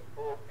say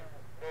or do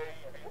may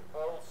be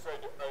all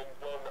said and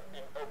done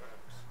in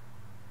evidence.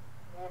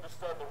 You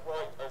understand the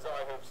right as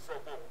I have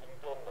said them and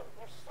done them.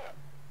 What's that?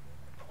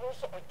 Of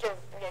course I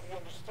don't bloody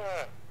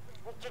understand.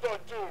 What did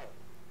I do?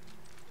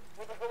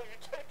 Where the hell are you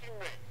taking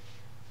me?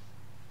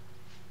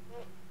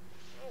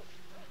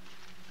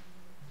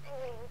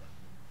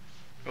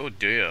 Oh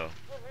dear. Let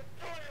me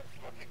go, you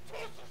fucking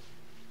tosses!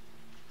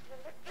 Let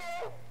me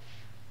go!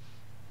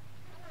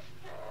 Let me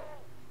go!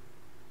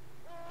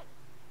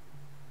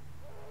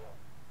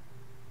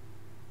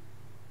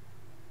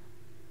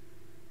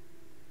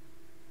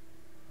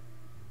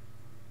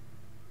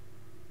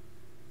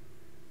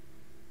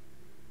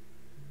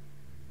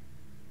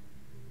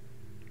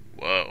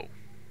 Whoa.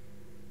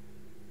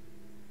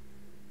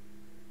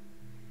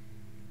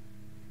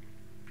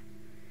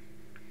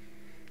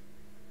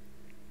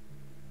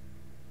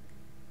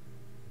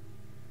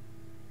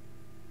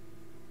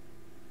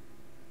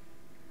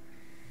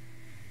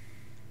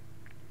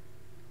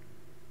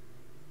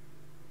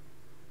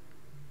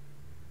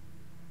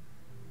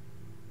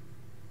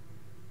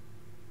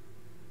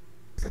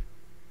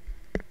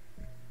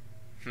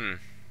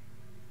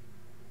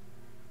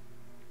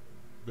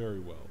 Very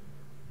well.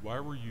 Why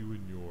were you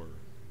and your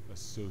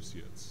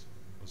associates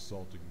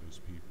assaulting those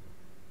people?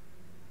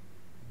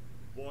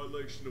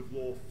 Violation of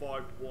law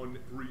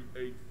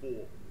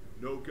 51384.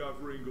 No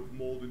gathering of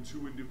more than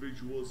 2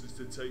 individuals is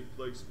to take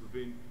place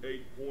within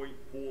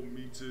 8.4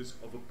 meters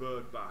of a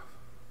bird bath.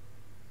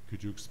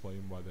 Could you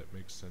explain why that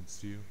makes sense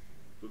to you?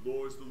 The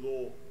law is the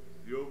law.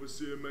 The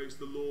overseer makes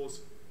the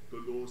laws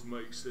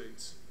make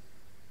sense.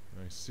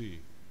 I see.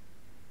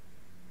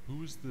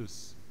 Who is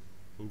this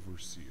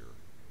overseer?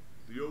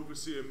 The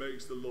overseer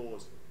makes the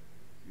laws.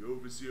 The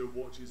overseer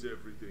watches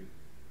everything.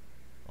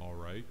 All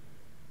right.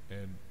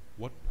 And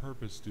what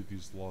purpose do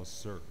these laws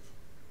serve?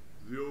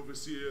 The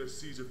overseer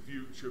sees a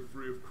future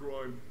free of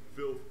crime,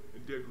 filth,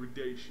 and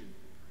degradation,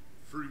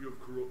 free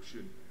of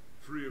corruption,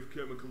 free of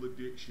chemical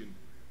addiction,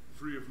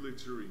 free of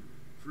littering,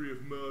 free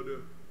of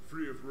murder,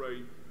 free of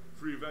rape,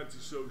 free of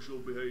antisocial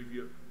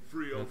behavior,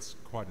 free of... That's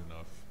quite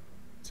enough.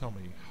 Tell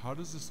me, how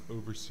does this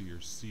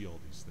overseer see all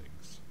these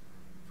things?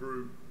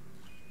 Through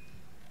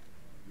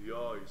the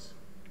eyes.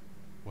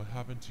 What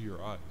happened to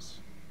your eyes?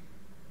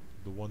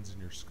 The ones in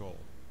your skull?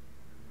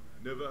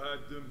 Never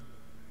had them,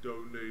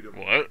 don't need them.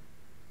 What?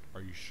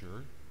 Are you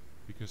sure?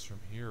 Because from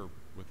here,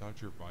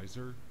 without your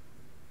visor,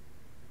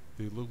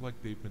 they look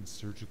like they've been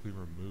surgically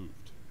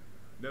removed.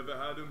 Never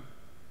had them,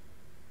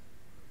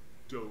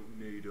 don't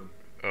need them.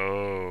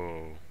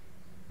 Oh.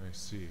 I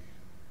see.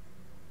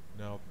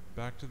 Now,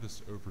 back to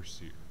this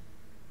overseer.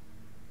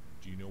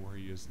 Do you know where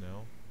he is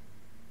now?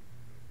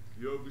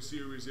 The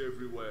overseer is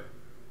everywhere.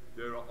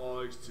 There are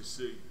eyes to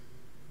see.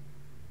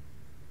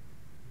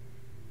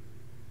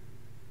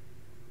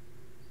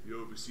 The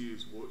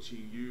overseer's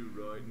watching you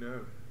right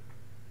now.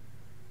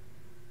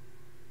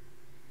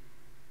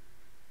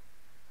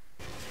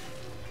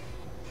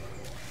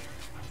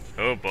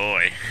 Oh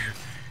boy.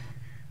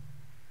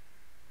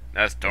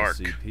 That's dark.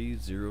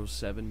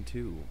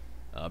 SCP-072.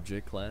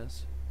 Object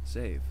class,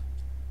 safe.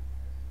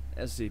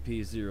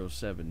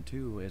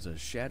 SCP-072 is a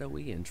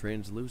shadowy and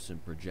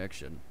translucent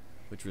projection,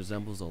 which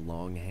resembles a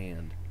long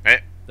hand,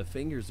 the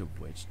fingers of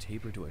which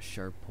taper to a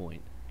sharp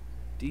point.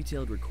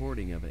 Detailed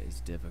recording of it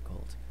is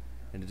difficult,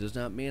 and it does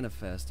not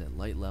manifest at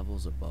light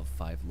levels above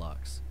 5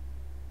 lux.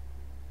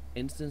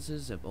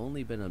 Instances have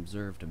only been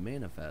observed to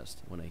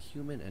manifest when a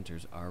human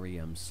enters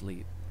REM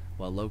sleep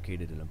while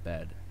located in a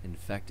bed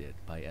infected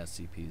by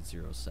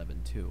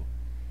SCP-072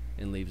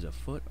 and leaves a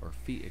foot or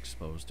feet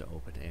exposed to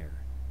open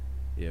air.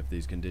 If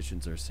these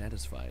conditions are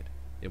satisfied,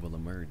 it will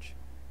emerge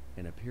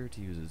and appear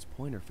to use its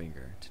pointer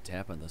finger to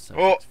tap on the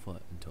subject's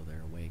foot until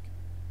they're awake.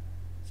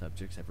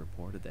 Subjects have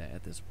reported that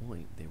at this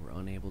point they were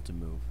unable to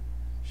move,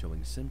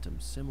 showing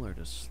symptoms similar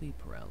to sleep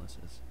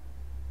paralysis.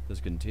 This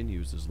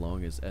continues as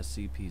long as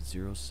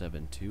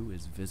SCP-072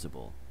 is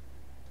visible.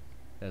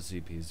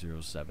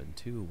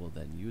 SCP-072 will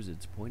then use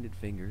its pointed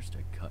fingers to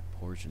cut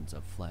portions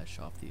of flesh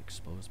off the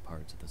exposed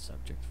parts of the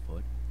subject's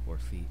foot or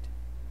feet.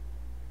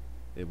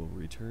 It will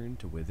return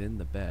to within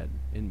the bed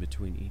in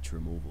between each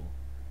removal,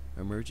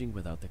 emerging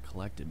without the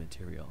collected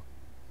material.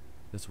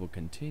 This will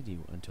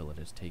continue until it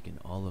has taken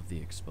all of the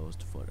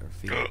exposed foot or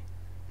feet,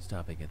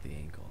 stopping at the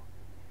ankle.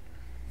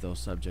 Those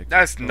subjects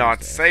That's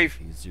not safe.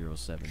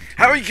 SCP-072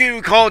 How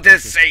you call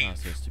this safe?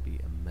 process to be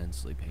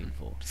immensely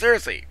painful.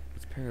 Seriously.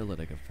 Its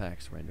paralytic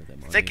effects render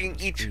them Taking unable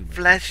to each scream or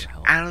flesh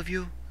call for help. out of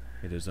you?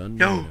 It is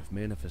unknown No. if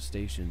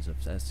manifestations of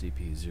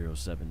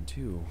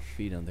SCP-072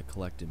 feed on the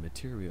collected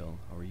material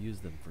or use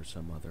them for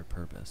some other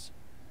purpose.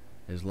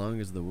 As long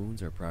as the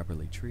wounds are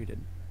properly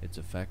treated, its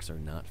effects are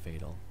not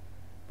fatal,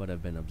 but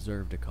have been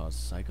observed to cause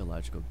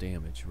psychological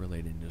damage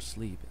relating to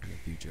sleep in the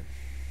future.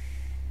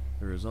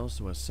 There is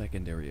also a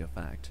secondary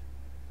effect.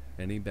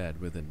 Any bed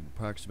within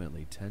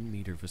approximately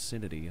 10-meter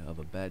vicinity of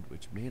a bed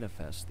which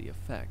manifests the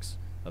effects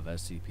of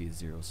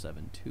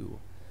SCP-072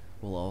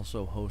 will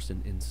also host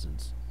an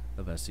instance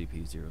of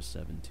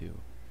SCP-072.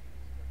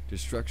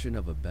 Destruction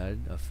of a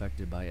bed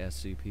affected by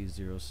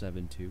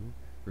SCP-072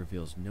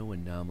 reveals no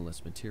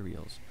anomalous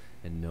materials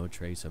and no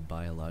trace of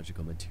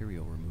biological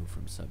material removed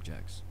from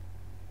subjects.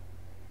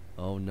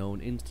 All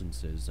known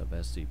instances of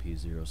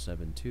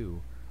SCP-072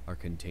 are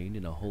contained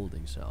in a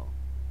holding cell.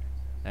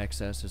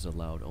 Access is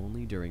allowed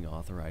only during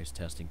authorized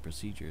testing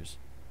procedures.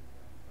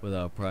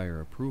 Without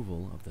prior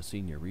approval of the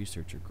Senior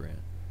Researcher Grant,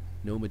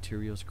 no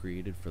materials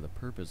created for the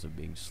purpose of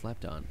being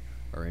slept on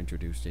are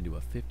introduced into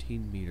a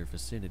 15-meter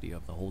vicinity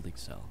of the holding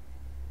cell.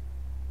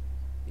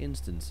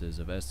 Instances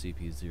of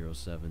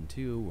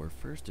SCP-072 were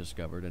first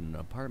discovered in an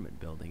apartment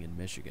building in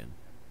Michigan,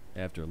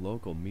 after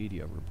local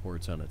media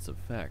reports on its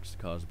effects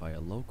caused by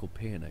a local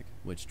panic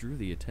which drew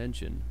the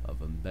attention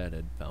of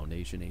embedded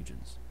Foundation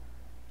agents.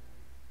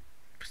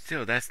 But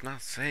still, that's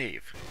not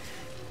safe.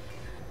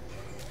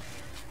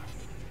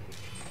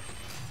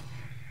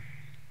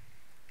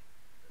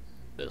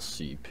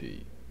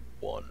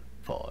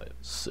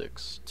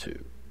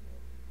 SCP-1562.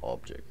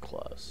 Object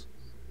Class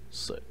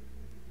Safe.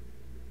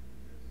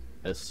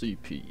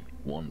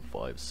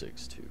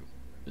 SCP-1562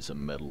 is a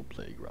metal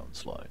playground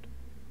slide.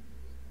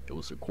 It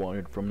was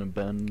acquired from an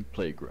abandoned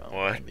playground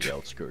on the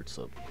outskirts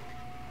of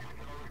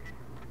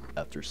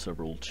after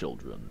several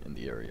children in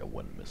the area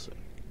went missing.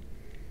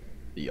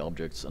 The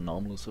object's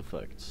anomalous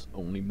effects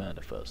only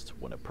manifest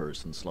when a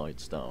person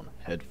slides down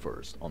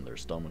headfirst on their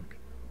stomach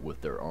with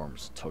their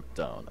arms tucked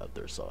down at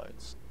their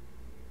sides.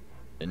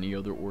 Any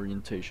other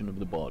orientation of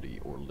the body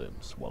or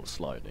limbs while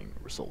sliding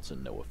results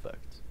in no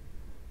effect,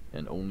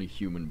 and only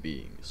human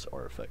beings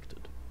are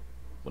affected.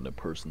 When a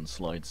person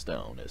slides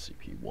down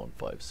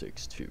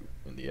SCP-1562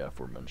 in the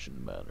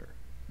aforementioned manner,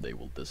 they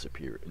will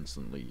disappear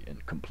instantly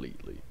and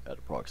completely at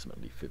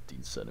approximately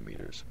 15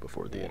 centimeters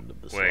before the end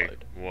of the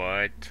slide.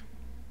 What?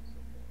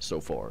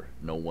 So far,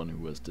 no one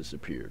who has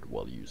disappeared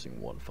while using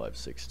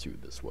 1562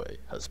 this way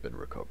has been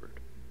recovered.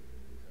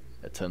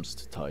 Attempts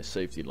to tie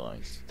safety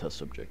lines to test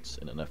subjects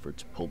in an effort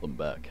to pull them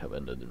back have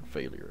ended in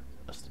failure,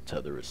 as the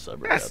tether is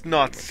severed. That's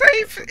not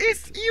safe!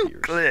 It's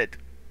Euclid!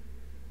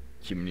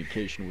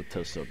 Communication with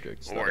test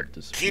subjects that have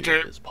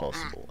disappeared is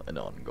possible and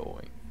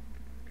ongoing.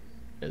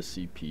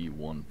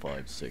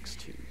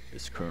 SCP-1562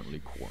 is currently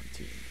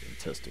quarantined in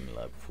Testing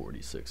Lab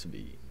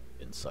 46B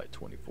in Site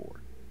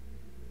 24.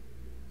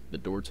 The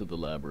door to the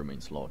lab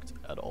remains locked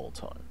at all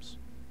times.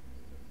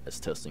 As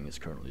testing is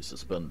currently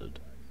suspended,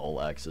 all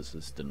access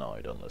is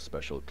denied unless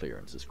special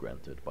clearance is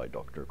granted by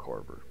Dr.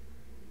 Carver.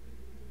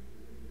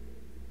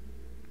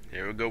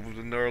 Here we go with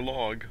another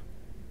log.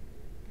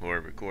 Or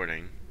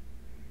recording.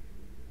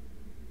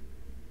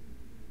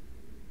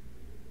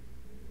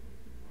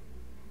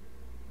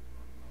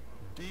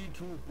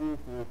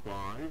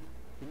 D2445,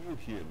 can you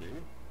hear me?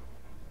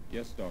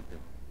 Yes, Doctor.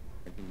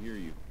 I can hear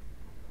you.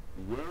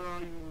 Where are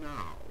you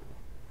now?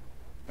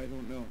 I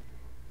don't know.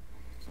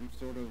 Some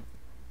sort of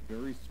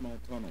very small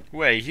tunnel.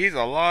 Wait, he's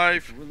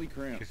alive? It's really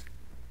cramped.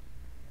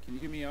 Can you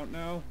get me out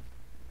now?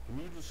 Can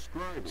you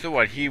describe it? So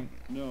what, he...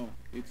 No,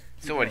 it's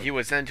So what, he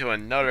was sent to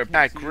another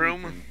back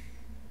room?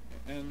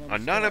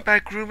 Another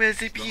back room,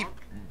 SCP?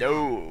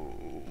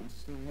 No. I'm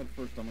still head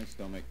first on my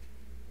stomach.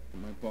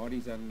 And my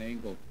body's at an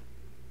angle.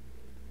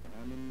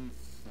 I'm in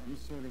some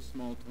sort of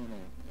small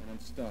tunnel, and I'm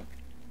stuck.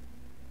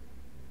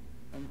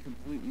 I'm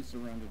completely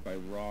surrounded by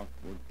rock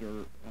or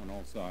dirt on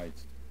all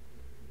sides.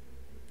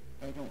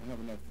 I don't have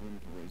enough room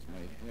to raise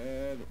my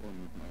head or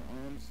move my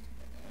arms,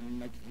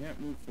 and I can't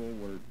move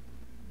forward.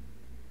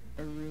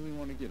 I really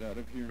want to get out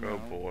of here now.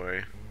 Oh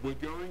boy. We're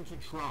going to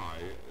try.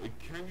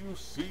 Can you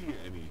see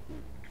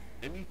anything?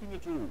 Anything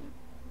at all?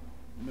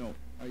 No,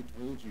 I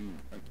told you,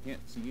 I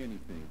can't see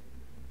anything.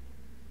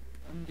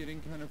 I'm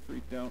getting kind of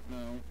freaked out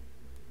now.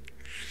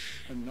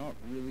 I'm not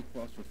really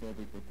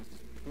claustrophobic, but this is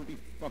pretty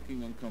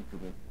fucking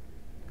uncomfortable.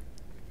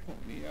 Pull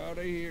me out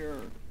of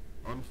here.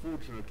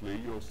 Unfortunately,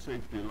 your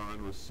safety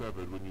line was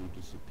severed when you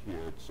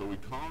disappeared, so we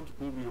can't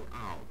pull you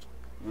out.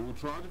 We will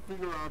try to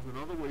figure out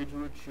another way to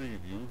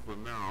retrieve you. For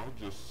now,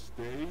 just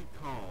stay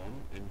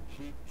calm and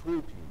keep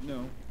talking.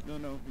 No.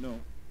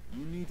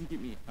 You need to get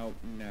me out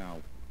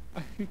now.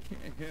 I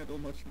can't handle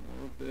much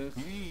more of this.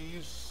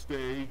 Please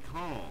stay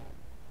calm.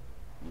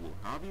 We will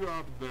have you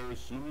out of there as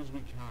soon as we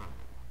can.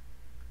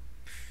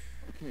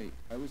 Okay,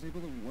 I was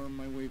able to worm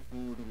my way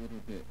forward a little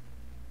bit,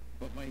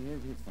 but my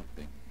head hit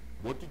something.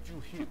 What did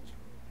you hit?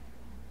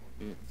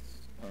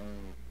 It's,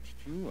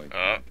 shoe, I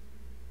think.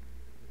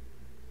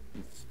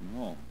 It's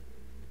small.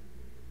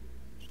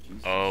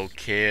 Jesus. Oh,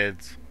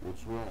 kids.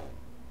 What's wrong?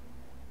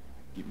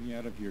 Get me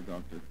out of here,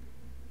 Doctor.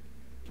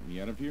 Get me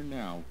out of here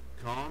now.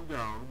 Calm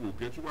down. We'll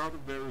get you out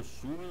of there as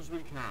soon as we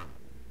can.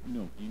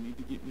 No, you need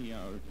to get me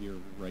out of here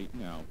right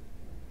now.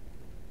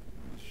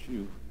 The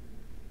shoe.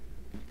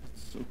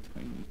 It's so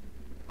tiny.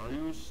 Are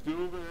you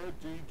still there,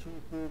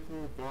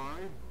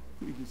 D2445?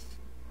 Please.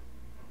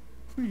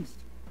 Please.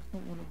 I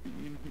don't want to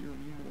be in here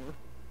anymore.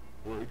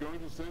 We're going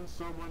to send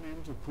someone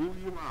in to pull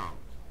you out.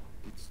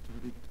 It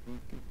started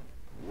talking.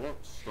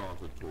 What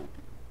started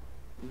talking?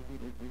 A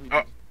little voice.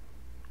 Oh.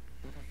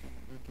 But I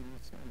don't make any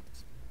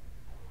sense.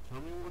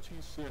 Tell me what he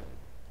said.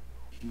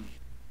 He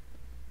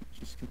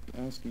just kept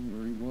asking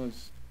where he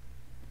was.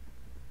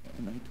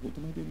 And I told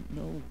him I didn't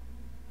know.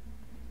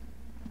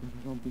 But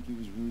I don't think he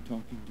was really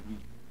talking to me.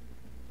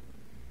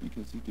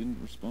 Because he didn't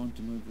respond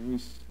to my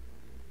voice.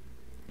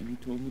 And he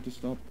told me to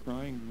stop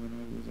crying when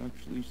I was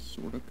actually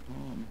sort of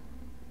calm.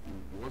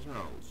 What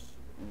else?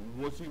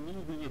 Was he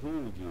moving at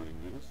all during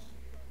this?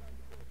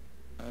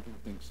 I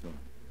don't think so.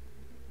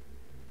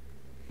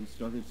 He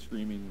started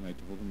screaming and I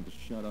told him to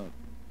shut up,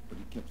 but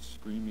he kept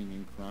screaming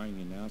and crying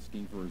and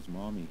asking for his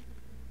mommy.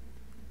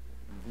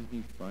 And then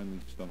he finally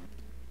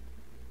stopped.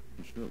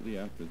 And shortly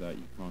after that,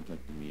 he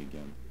contacted me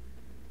again.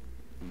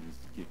 Please,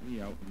 get me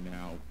out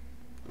now.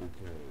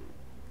 Okay.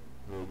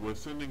 We're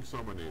sending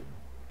someone in.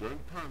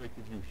 Don't panic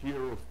if you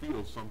hear or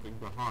feel something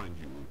behind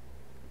you.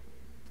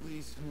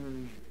 Please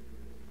hurry.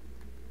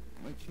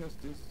 My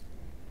chest is...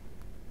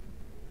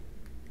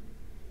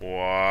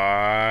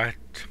 What?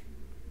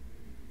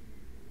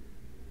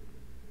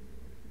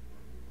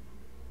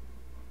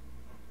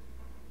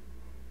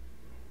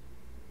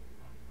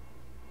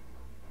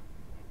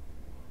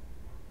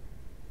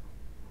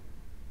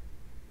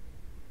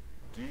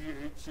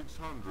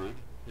 D8600,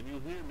 can you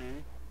hear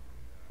me?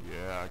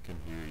 Yeah, I can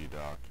hear you,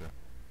 Doctor.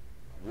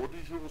 What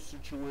is your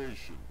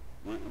situation?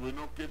 We're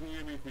not getting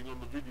anything on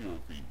the video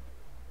feed.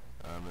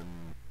 I'm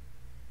in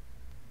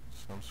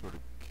some sort of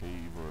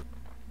cave or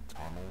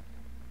tunnel.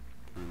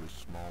 Really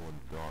small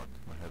and dark.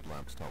 My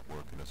headlamp stopped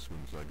working as soon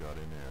as I got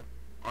in here.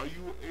 Are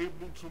you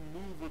able to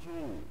move at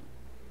all?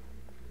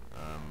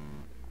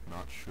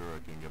 Not sure I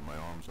can get my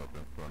arms up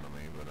in front of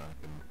me, but I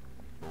can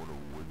sort of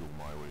wiggle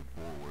my way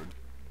forward.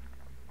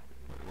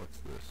 Wait, what's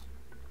this?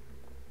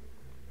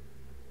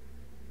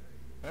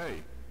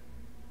 Hey!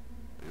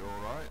 Are you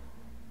alright?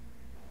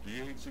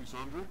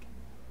 D8600?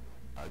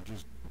 I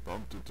just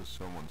bumped into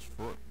someone's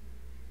foot.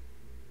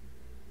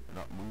 They're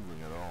not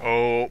moving at all.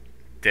 Oh,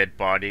 dead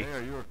body. Hey,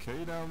 are you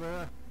okay down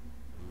there?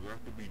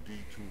 That could be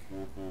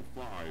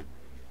D2445.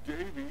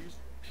 Davies,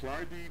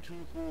 try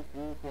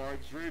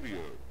D2445's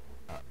radio.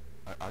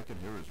 I can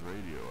hear his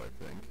radio,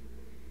 I think.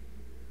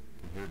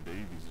 I can hear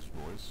Davies'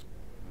 voice.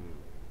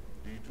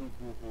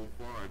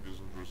 D2445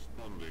 isn't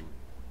responding.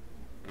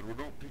 And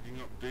we're not picking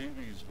up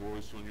Davies'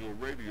 voice on your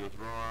radio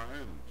through our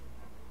end.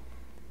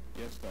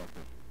 Yes,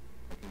 Doctor.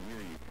 I can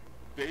hear you.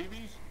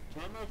 Davies,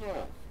 turn that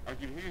off. I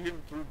can hear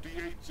him through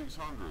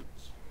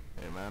D8600s.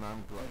 Hey man,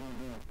 I'm I glad. don't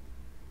know.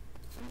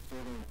 Some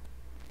sort of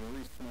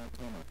very small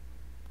tunnel.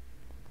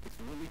 It's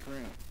really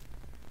cramped.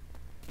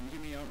 Can you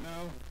get me out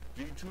now?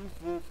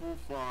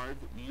 D2445,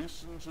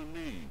 listen to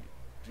me.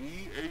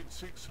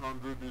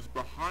 D8600 is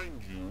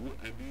behind you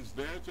and he's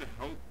there to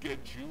help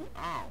get you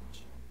out.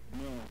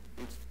 No,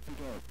 it's too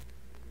dark.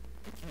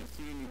 I can't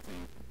see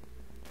anything.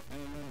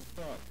 And I'm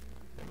stuck.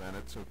 Hey man,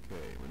 it's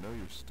okay. We know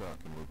you're stuck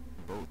and we're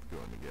both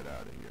going to get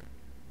out of here.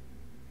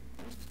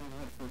 I'm still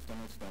head first on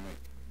my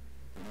stomach.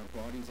 And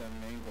my body's at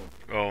an angle.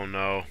 Oh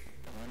no.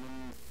 I'm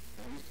in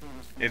some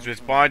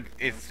sort of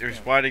It's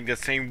responding the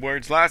same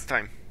words last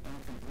time. I'm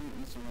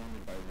completely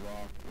surrounded by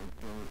rock or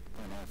dirt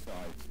on all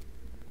sides.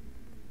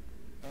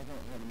 I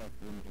don't have enough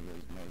room to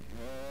raise my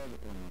head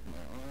or move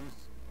my arms,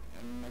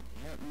 and I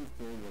can't move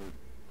forward.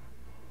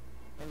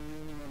 I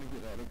really want to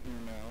get out of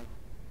here now.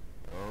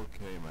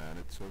 Okay man,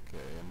 it's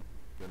okay. I'm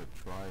gonna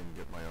try and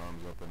get my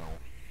arms up and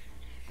I'll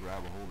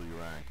grab a hold of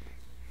your ankles.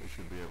 They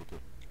should be able to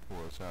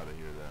pull us out of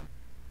here then.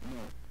 No,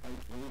 I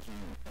told you,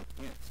 I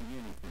can't see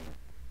anything.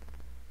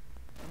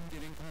 I'm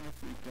getting kind of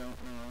freaked out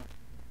now.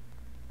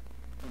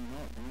 I'm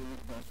not really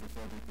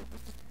claustrophobic, but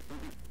this is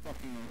pretty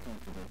fucking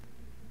uncomfortable.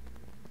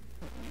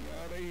 Get me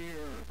out of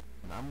here.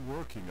 And I'm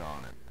working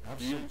on it.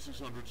 Have some...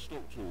 D600,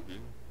 stop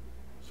talking.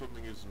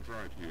 Something isn't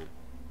right here.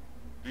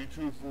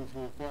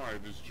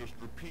 D2445 is just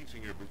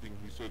repeating everything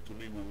he said to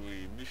me when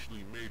we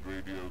initially made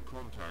radio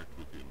contact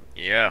with him.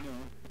 Yeah. No.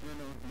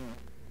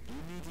 You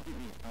need to get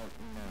me out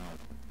now.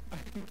 I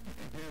can't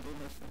handle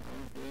this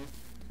more of this.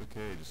 It's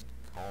okay, just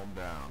calm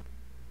down.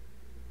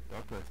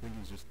 Doctor, I think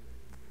he's just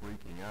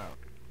freaking out.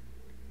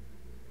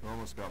 I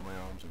almost got my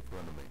arms in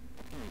front of me.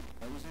 Okay,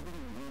 I was able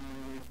to run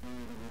my way through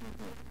it a little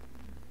bit.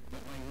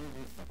 But my ear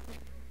is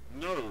something.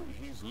 No,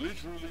 he's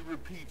literally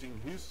repeating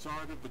his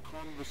side of the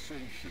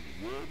conversation,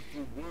 word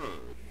for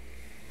word.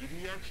 Did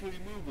he actually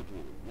move at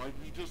all, like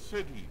he just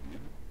said he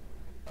did?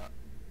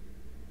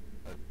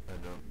 I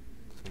don't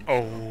think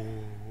Oh.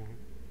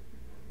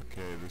 so.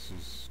 Okay, this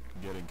is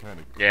getting kind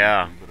of creepy,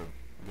 Yeah. but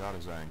I've got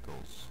his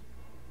ankles.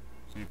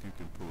 See if you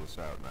can pull us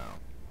out now.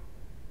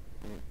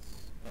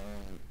 It's,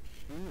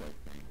 true,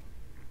 I think.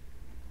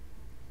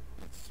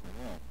 It's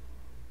small.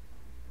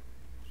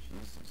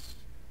 Jesus.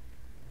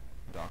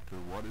 Doctor,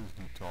 what is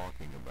he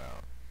talking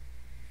about?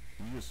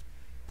 Can you just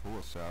pull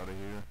us out of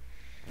here?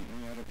 Get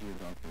me out of here,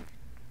 Doctor.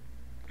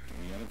 Get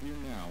me out of here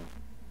now.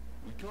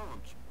 We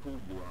can't pull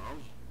you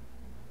out.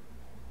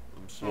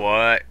 I'm sorry.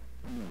 What?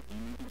 No, you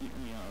need to get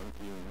me out of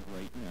here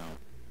right now.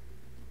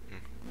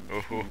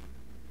 Oh.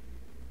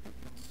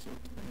 It's so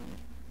tiny.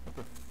 What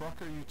the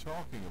fuck are you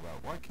talking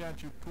about? Why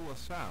can't you pull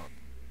us out?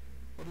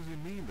 What does he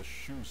mean the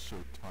shoe's so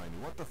tiny?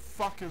 What the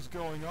fuck is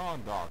going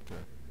on,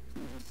 Doctor?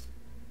 Please.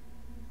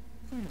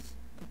 Please.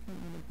 I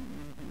can't even be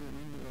in here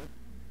anymore.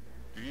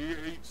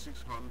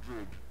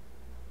 D8600.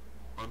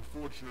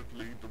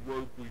 Unfortunately, the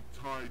rope we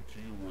tied to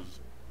you was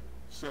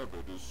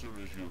severed as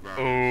soon as you vanished.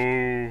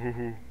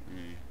 Oh.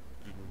 We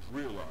didn't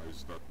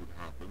realize that would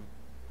happen.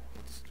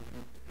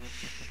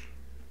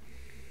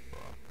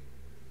 Fuck.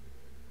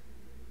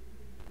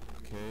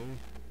 Okay.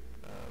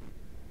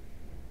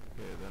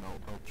 Okay, then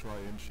I'll try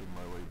inching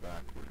my way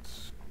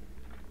backwards.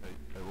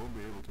 I won't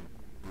be able to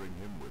bring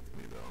him with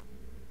me, though.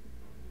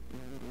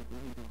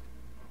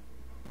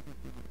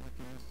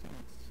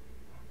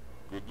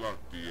 Good luck,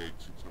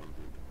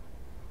 D8600.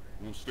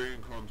 We'll stay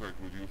in contact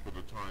with you for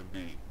the time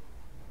being.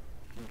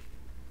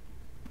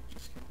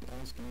 Just kept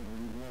asking where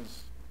he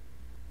was.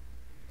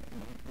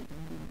 And I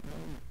didn't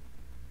know.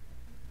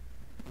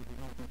 I did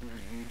not think there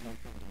was any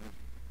talking to him.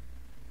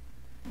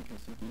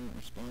 Because he didn't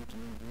respond to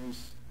my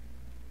voice.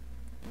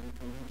 And I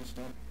told him to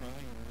stop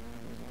crying when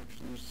I was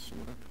actually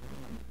sort of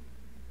calm.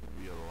 It'd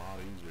be a lot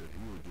easier if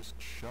he would just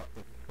shut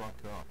the fuck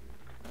up.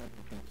 I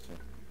don't think so.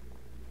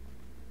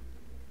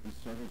 He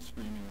started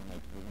screaming when I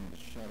told him to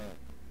shut up.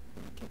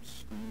 But he kept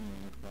screaming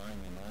and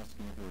crying and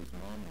asking for his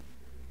mommy.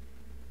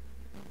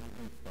 And then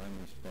he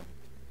finally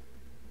stopped.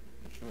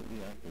 And shortly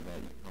after that,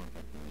 he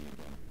contacted me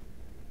again.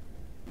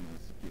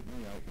 Please, get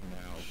me out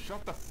now.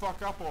 Shut the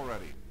fuck up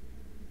already!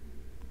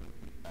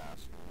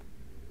 Asshole.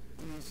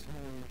 Please,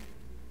 hurry.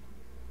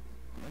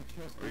 My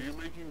chest Are you is...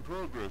 making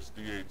progress,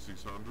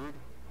 D8600?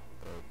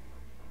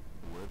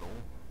 Little.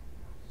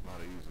 It's not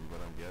easy, but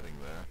I'm getting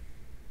there.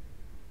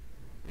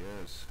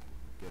 Yes,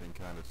 getting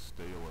kind of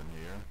stale in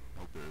here.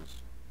 Hope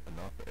there's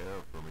enough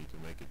air for me to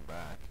make it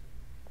back.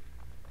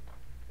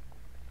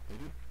 Did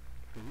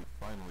he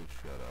finally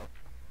shut up?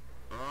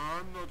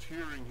 I'm not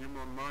hearing him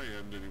on my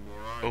end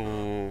anymore either.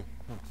 Oh.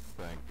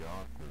 Thank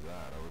God for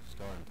that. I was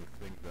starting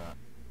to think that.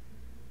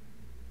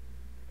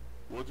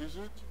 What is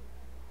it?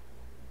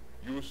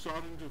 You were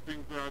starting to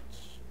think that...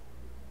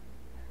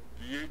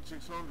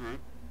 D8600?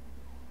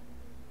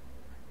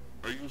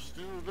 Are you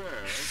still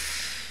there?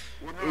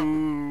 What happened?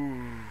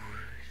 Ooh.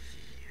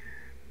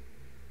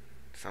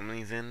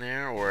 Something's in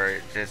there, or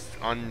just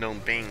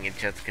unknown being, it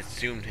just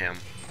consumed him.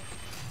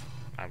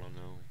 I don't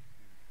know.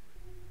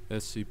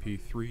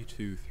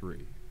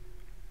 SCP-323.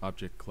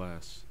 Object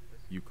Class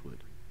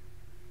Euclid.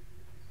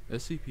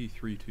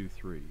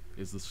 SCP-323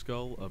 is the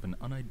skull of an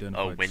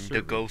unidentified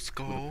Wendigo servant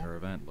skull? with a pair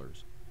of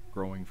antlers,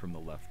 growing from the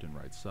left and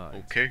right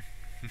sides. Okay.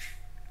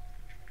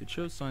 It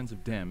shows signs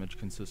of damage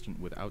consistent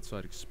with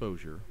outside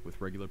exposure,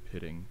 with regular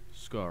pitting,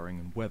 scarring,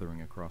 and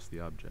weathering across the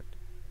object,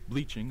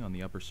 bleaching on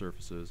the upper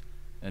surfaces,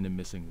 and a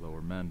missing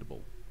lower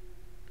mandible.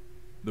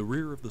 The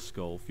rear of the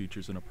skull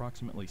features an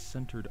approximately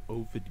centered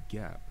ovid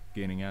gap,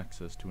 gaining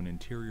access to an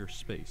interior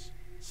space,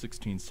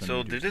 16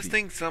 centimeters So did this deep.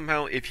 thing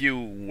somehow, if you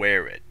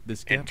wear it,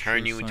 This and gap turn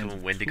shows you into signs a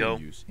of Wendigo?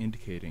 tool use,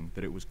 indicating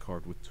that it was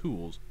carved with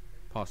tools,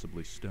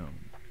 possibly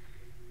stone.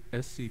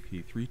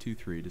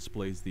 SCP-323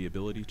 displays the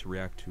ability to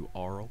react to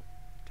aural,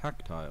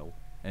 tactile,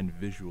 and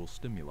visual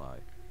stimuli.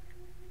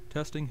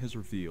 Testing has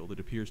revealed it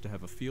appears to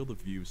have a field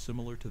of view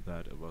similar to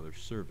that of other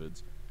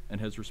cervids,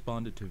 and has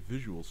responded to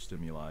visual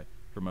stimuli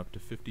from up to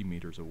 50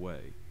 meters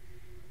away.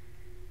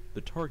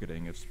 The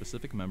targeting of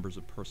specific members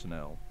of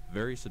personnel,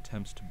 various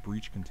attempts to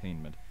breach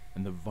containment,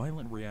 and the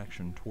violent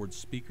reaction towards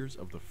speakers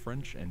of the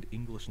French and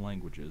English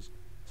languages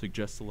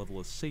suggests a level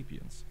of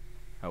sapience.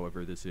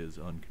 However, this is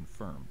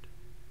unconfirmed.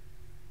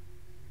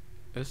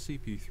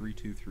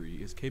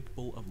 SCP-323 is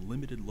capable of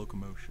limited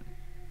locomotion,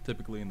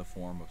 typically in the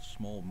form of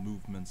small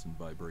movements and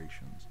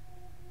vibrations.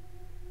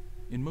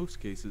 In most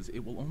cases, it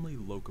will only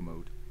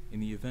locomote in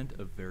the event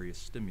of various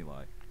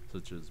stimuli,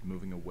 such as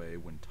moving away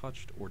when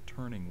touched or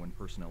turning when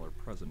personnel are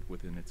present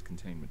within its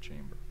containment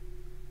chamber.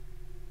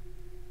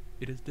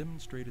 It has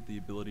demonstrated the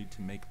ability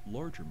to make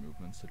larger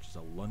movements, such as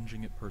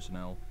lunging at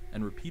personnel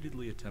and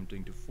repeatedly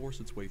attempting to force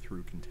its way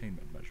through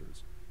containment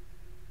measures.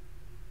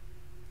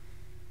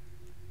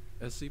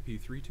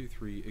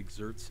 SCP-323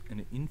 exerts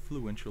an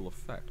influential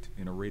effect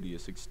in a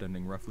radius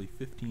extending roughly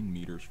 15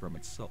 meters from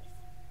itself.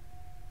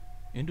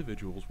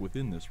 Individuals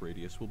within this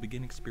radius will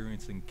begin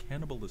experiencing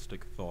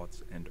cannibalistic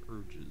thoughts and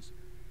urges,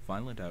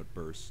 violent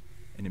outbursts,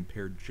 and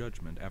impaired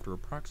judgment after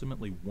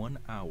approximately 1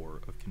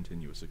 hour of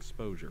continuous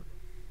exposure.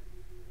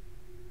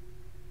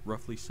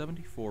 Roughly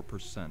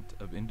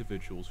 74% of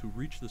individuals who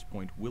reach this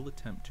point will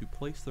attempt to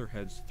place their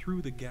heads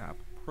through the gap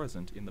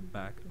present in the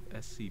back of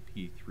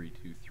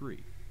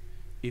SCP-323.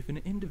 If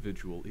an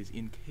individual is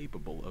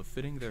incapable of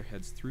fitting their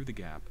heads through the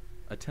gap,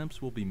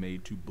 attempts will be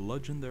made to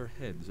bludgeon their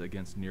heads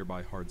against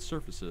nearby hard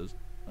surfaces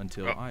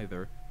until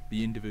either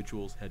the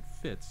individual's head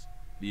fits,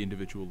 the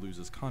individual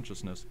loses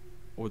consciousness,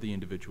 or the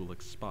individual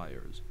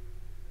expires.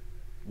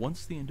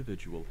 Once the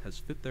individual has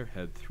fit their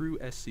head through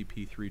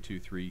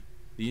SCP-323,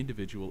 the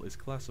individual is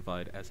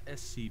classified as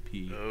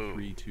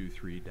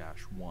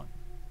SCP-323-1.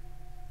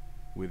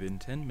 Within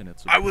 10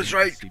 minutes of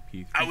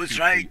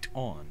SCP-323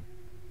 on,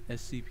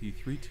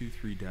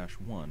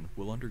 SCP-323-1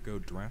 will undergo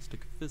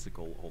drastic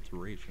physical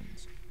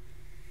alterations.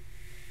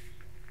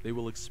 They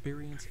will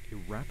experience a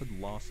rapid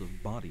loss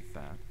of body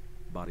fat,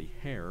 body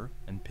hair,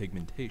 and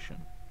pigmentation.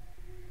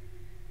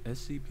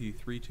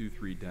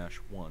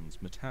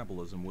 SCP-323-1's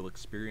metabolism will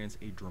experience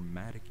a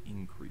dramatic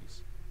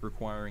increase,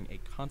 requiring a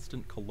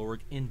constant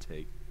caloric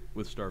intake,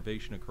 with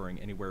starvation occurring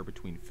anywhere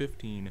between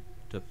 15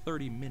 to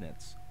 30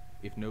 minutes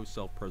if no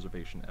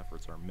self-preservation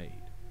efforts are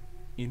made.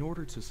 In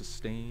order to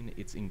sustain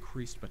its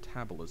increased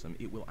metabolism,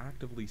 it will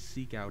actively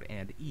seek out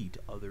and eat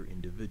other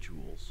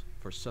individuals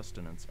for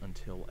sustenance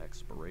until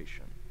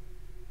expiration.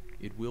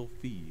 It will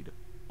feed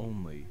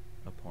only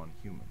upon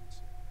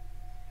humans.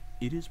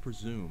 It is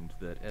presumed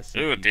that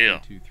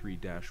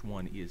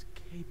SCP-323-1 is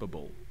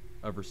capable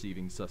of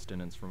receiving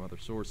sustenance from other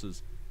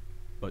sources,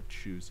 but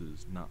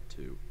chooses not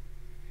to.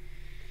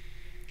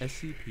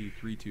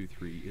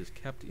 SCP-323 is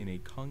kept in a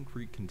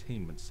concrete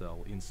containment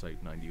cell in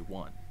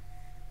Site-91.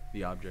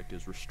 The object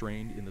is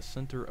restrained in the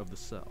center of the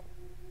cell.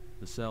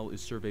 The cell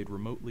is surveyed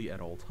remotely at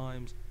all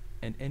times,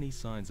 and any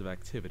signs of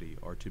activity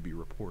are to be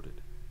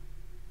reported.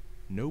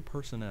 No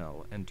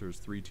personnel enters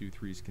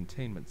 323's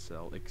containment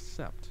cell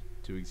except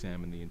to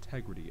examine the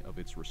integrity of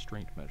its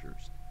restraint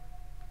measures.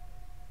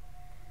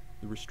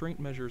 The restraint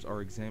measures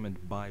are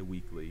examined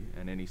bi-weekly,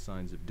 and any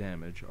signs of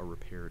damage are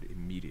repaired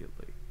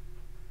immediately.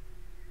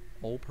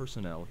 All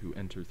personnel who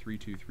enter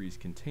 323's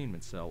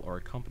containment cell are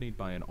accompanied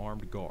by an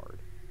armed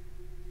guard.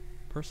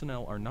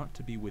 Personnel are not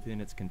to be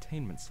within its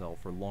containment cell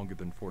for longer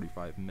than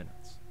 45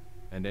 minutes,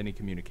 and any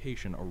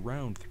communication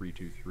around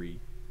 323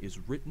 is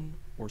written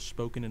or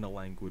spoken in a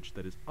language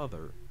that is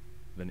other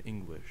than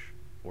English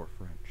or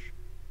French.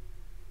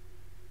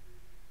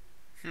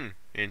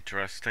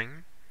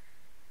 Interesting.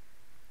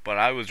 But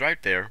I was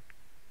right there,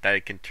 that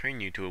it can turn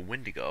you to a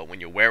Wendigo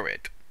when you wear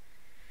it.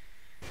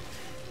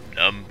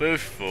 Number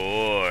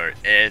 4,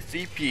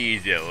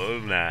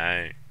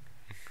 SCP-09.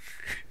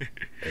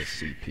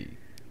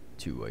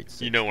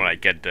 SCP-286. You know when I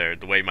get there,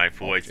 the way my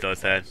voice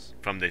does that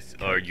from this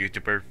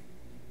YouTuber.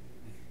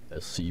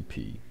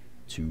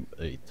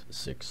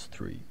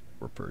 SCP-2863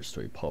 refers to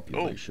a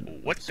population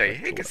of what the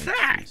heck is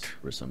that?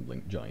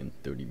 resembling giant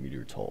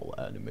 30-meter-tall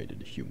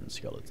animated human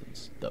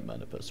skeletons that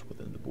manifest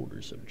within the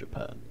borders of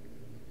Japan.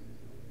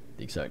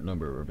 The exact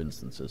number of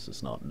instances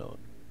is not known,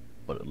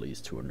 but at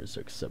least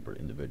 206 separate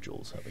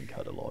individuals have been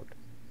catalogued.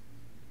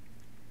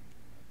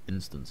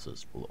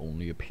 Instances will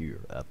only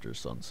appear after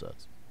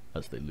sunset,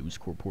 as they lose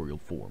corporeal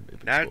form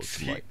if exposed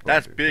to light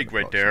that's brighter big than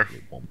right there.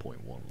 1.1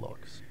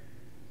 lux.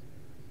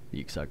 The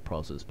exact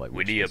process by We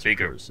which need a this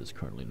bigger occurs is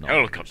currently not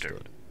helicopter,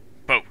 understood.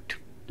 boat,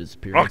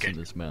 Disappearance rocket. in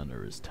this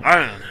manner is I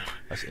don't temporary, know.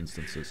 as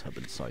instances have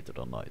been cited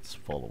on nights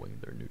following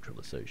their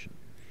neutralization.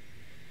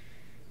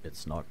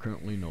 It's not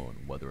currently known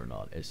whether or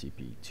not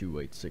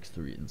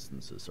SCP-2863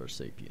 instances are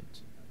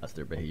sapient, as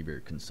their behavior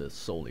consists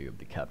solely of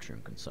the capture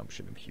and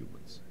consumption of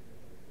humans.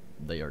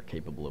 They are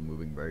capable of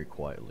moving very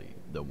quietly,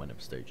 though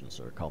manifestations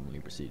are commonly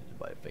preceded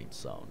by a faint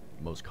sound,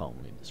 most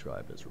commonly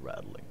described as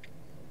rattling.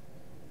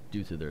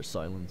 Due to their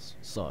silence,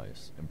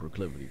 size, and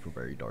proclivity for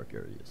very dark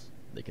areas,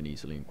 they can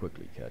easily and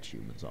quickly catch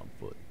humans on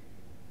foot.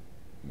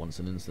 Once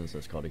an instance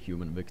has caught a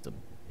human victim,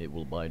 it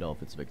will bite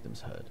off its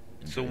victim's head.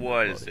 So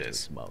what is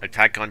this?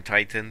 Attack on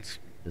Titans?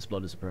 This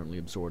blood is apparently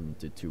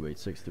absorbed into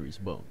 2863's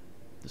bone,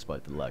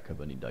 despite the lack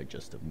of any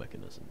digestive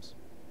mechanisms.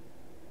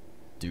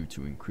 Due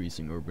to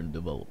increasing urban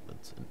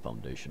development and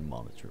Foundation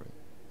monitoring,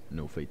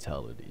 no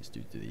fatalities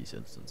due to these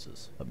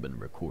instances have been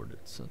recorded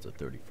since the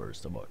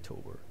 31st of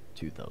October,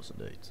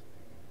 2008.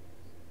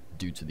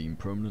 Due to the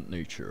impermanent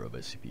nature of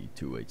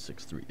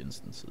SCP-2863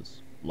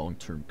 instances,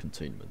 long-term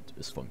containment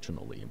is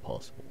functionally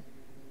impossible.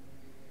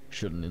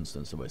 Should an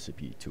instance of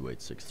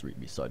SCP-2863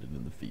 be sighted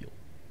in the field,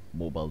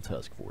 Mobile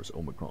Task Force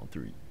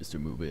Omicron-3 is to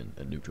move in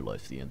and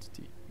neutralize the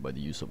entity by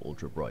the use of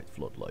ultra-bright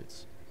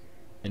floodlights.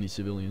 Any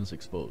civilians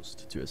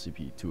exposed to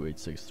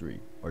SCP-2863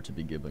 are to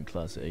be given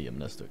Class A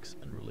amnestics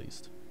and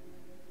released.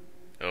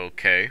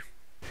 Okay.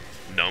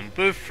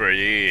 Number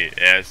 3,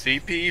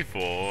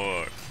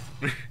 SCP-4.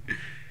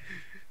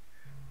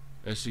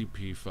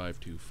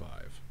 SCP-525,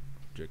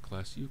 Object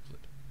Class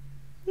Euclid.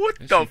 What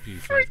the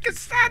freak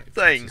is that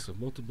thing? Consists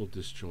of multiple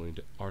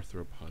disjointed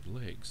arthropod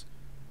legs.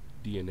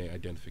 DNA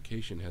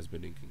identification has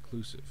been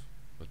inconclusive,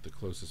 but the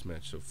closest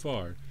match so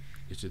far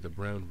is to the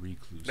brown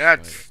recluse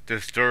That's spider.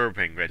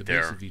 disturbing right there.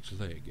 The base of each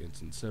leg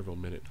ends in several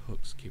minute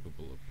hooks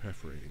capable of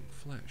perforating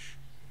flesh.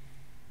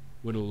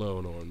 When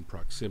alone or in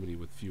proximity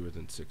with fewer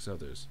than 6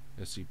 others,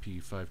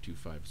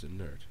 SCP-525 is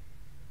inert.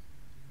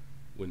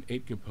 When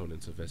 8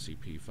 components of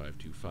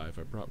SCP-525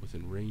 are brought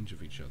within range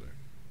of each other,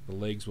 the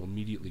legs will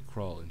immediately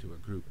crawl into a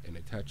group and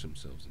attach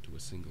themselves into a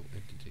single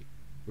entity,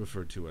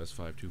 referred to as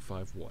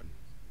 5251.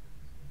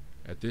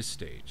 At this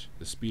stage,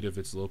 the speed of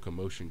its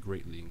locomotion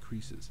greatly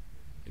increases,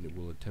 and it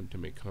will attempt to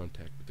make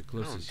contact with the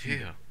closest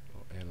human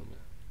or animal.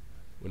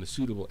 When a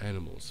suitable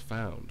animal is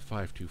found,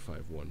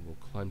 5251 will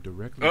climb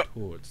directly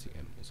towards the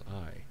animal's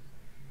eye.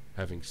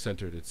 Having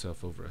centered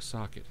itself over a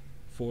socket,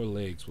 4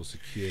 legs will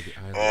secure the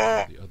eyelid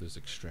while the others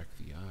extract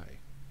the eye.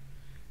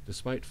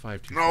 Despite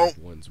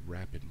 5251's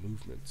rapid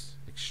movements,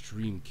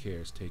 extreme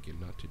care is taken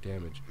not to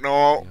damage the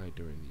eye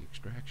during the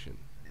extraction,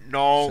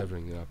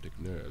 severing the optic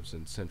nerves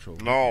and central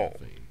retinal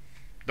vein.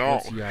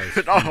 Once the eye is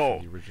free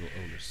from the original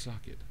owner's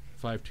socket,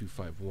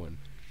 5251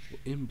 will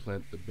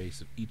implant the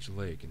base of each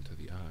leg into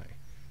the eye.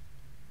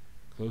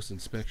 Close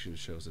inspection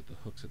shows that the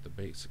hooks at the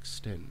base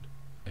extend,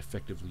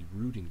 effectively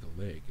rooting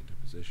the leg into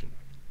position.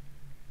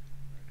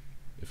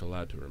 If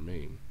allowed to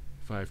remain,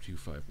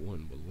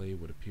 5251 will lay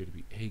what appear to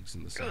be eggs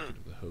in the socket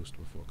of the host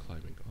before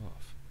climbing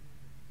off.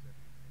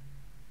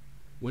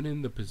 When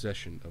in the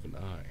possession of an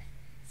eye,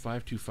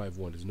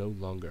 5251 is no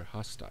longer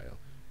hostile,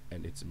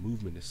 and its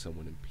movement is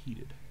somewhat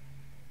impeded.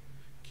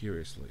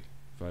 Curiously,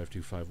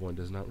 5251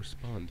 does not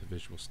respond to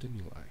visual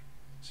stimuli,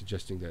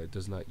 suggesting that it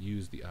does not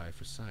use the eye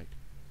for sight.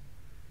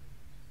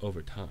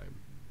 Over time,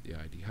 the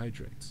eye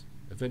dehydrates,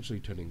 eventually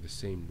turning the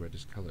same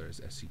reddish color as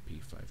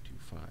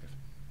SCP-525.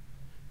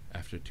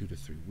 After 2 to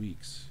 3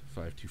 weeks,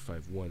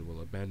 5251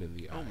 will abandon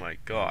the eye and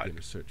begin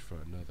a search for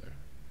another.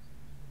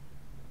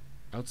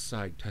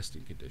 Outside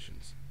testing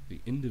conditions,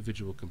 the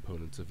individual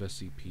components of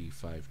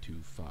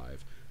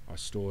SCP-525 are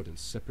stored in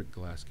separate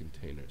glass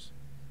containers.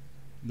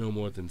 No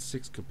more than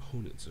 6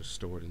 components are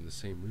stored in the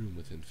same room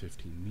within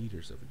 15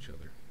 meters of each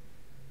other.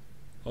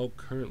 All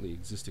currently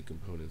existing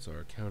components are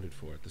accounted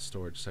for at the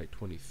storage Site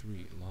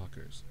 23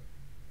 lockers.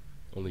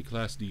 Only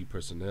Class D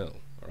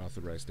personnel are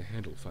authorized to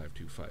handle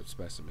 525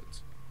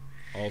 specimens.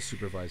 All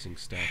supervising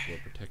staff wear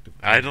protective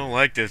I don't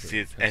like this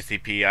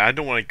SCP. I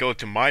don't want to go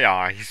to my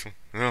eyes.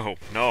 No,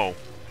 no.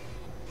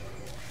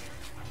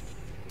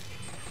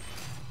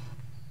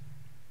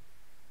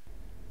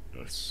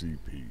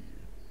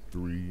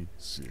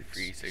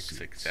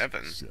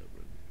 SCP-3667.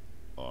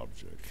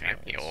 Object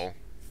Samuel.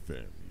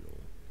 Samuel.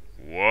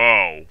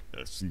 Whoa.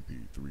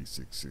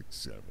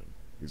 SCP-3667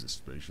 is a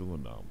spatial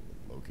anomaly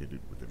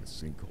located within a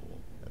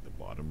sinkhole at the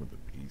bottom of the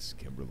Peace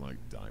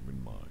Kimberlite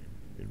Diamond Mine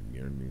in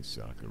Nizhny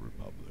Saka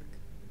Republic.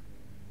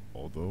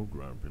 Although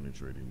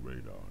ground-penetrating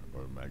radar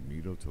or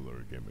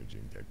magnetotelluric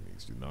imaging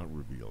techniques do not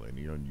reveal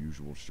any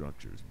unusual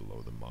structures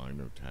below the mine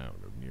or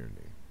town of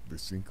Nizhny, the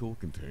sinkhole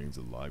contains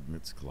a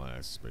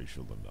Leibniz-class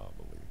spatial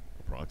anomaly,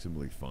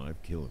 approximately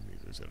 5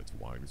 kilometers at its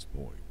widest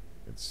point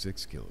and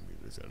 6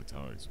 kilometers at its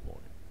highest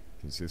point,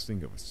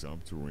 consisting of a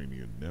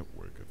subterranean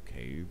network of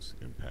caves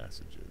and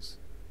passages.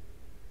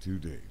 To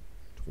date,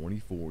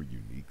 24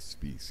 unique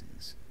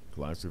species,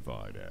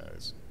 classified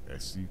as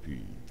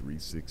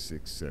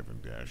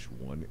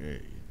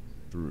SCP-3667-1A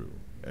through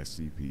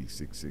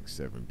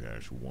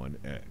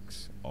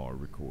SCP-667-1X, are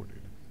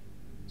recorded.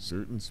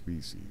 Certain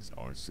species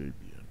are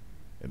sapient,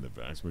 and the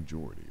vast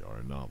majority are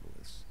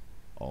anomalous.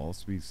 All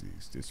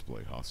species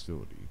display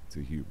hostility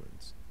to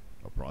humans.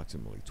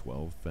 Approximately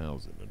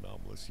 12,000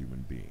 anomalous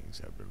human beings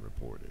have been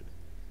reported,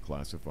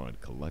 classified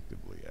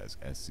collectively as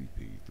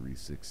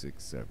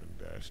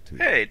SCP-3667-2.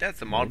 Hey, that's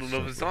the model Most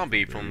of a suffer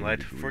zombie from from varying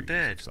Left 4 degrees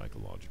Dead. of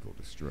psychological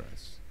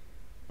distress.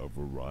 A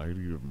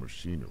variety of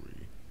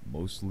machinery,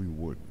 mostly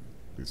wooden,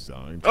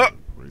 designed to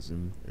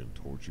imprison and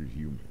torture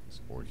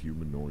humans or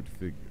humanoid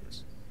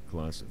figures,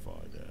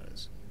 classified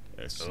as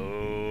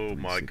Oh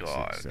my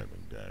God.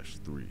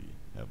 SCP-3667-3,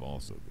 have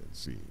also been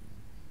seen.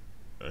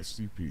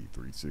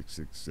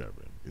 SCP-3667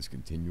 is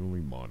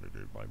continually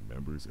monitored by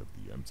members of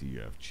the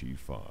MTF Chief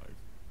 5,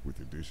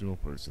 with additional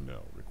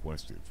personnel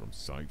requested from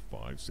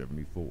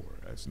Site-574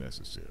 as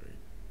necessary.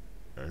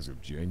 As of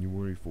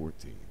January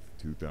 14,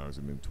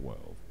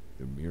 2012,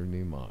 the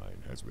Mirny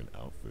mine has been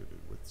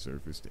outfitted with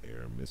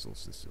surface-to-air missile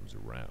systems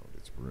around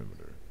its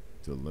perimeter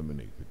to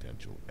eliminate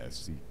potential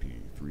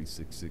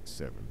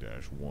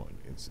SCP-3667-1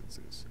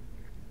 instances.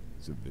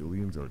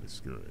 Civilians are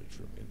discouraged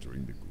from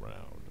entering the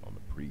ground on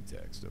the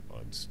pretext of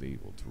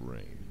unstable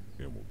terrain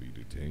and will be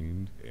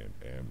detained and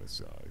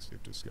amnesticized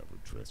if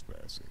discovered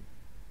trespassing.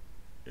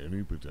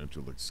 Any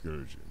potential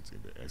excursions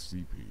into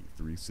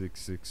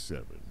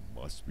SCP-3667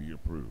 must be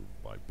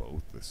approved by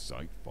both the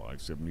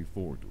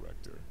Site-574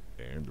 Director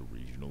and the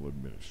Regional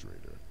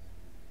Administrator.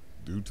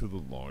 Due to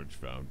the large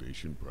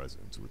Foundation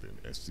presence within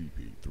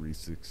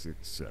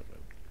SCP-3667,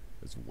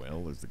 as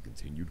well as the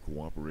continued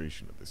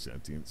cooperation of the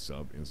sentient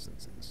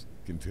sub-instances,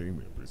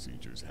 containment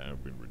procedures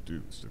have been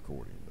reduced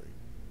accordingly.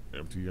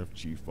 MTF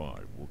Chief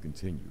 5 will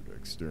continue to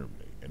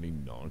exterminate any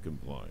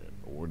non-compliant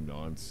or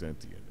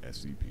non-sentient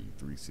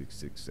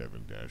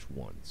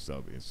SCP-3667-1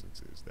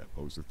 sub-instances that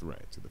pose a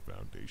threat to the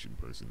Foundation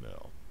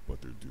personnel,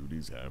 but their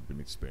duties have been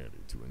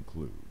expanded to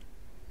include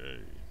A.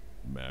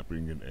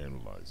 Mapping and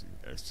analyzing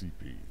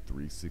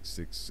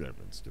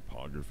SCP-3667's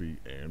topography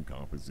and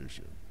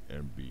composition,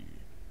 and B.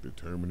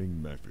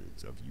 Determining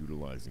methods of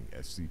utilizing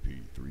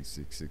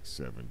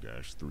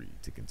SCP-3667-3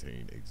 to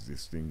contain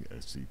existing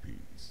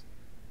SCPs.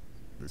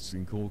 The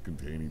sinkhole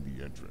containing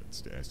the entrance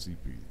to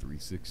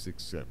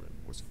SCP-3667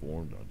 was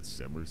formed on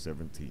December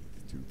 17,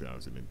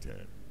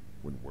 2010,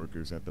 when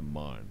workers at the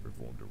mine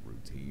performed a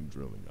routine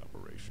drilling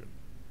operation.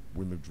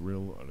 When the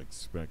drill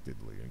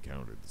unexpectedly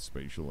encountered the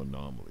spatial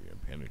anomaly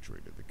and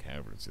penetrated the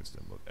cavern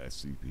system of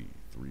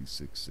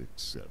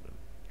SCP-3667.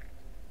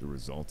 The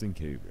resulting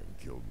cave-in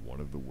killed one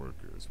of the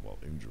workers while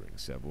injuring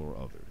several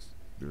others.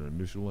 Their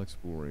initial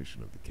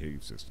exploration of the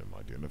cave system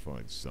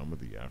identified some of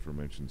the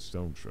aforementioned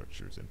stone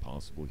structures and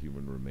possible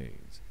human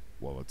remains.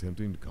 While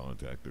attempting to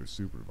contact their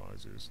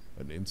supervisors,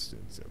 an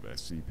instance of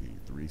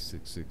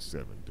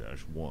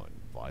SCP-3667-1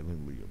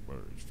 violently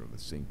emerged from the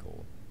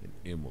sinkhole and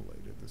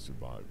immolated the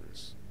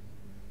survivors.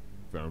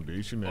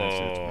 Foundation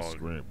assets were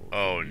scrambled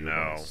from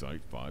nearby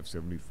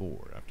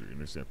Site-574 after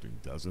intercepting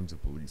dozens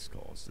of police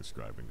calls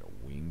describing a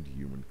winged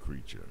human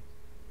creature.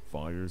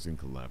 Fires in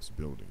collapsed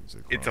buildings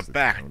across the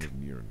town of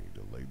Mirny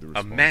delayed the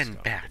response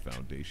time the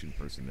Foundation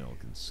personnel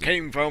considered.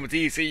 Came from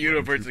DC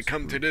universe to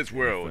come to this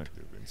world.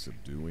 Effective in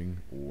subduing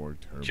or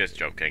terminating Just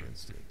joking. the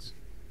instance,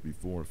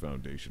 before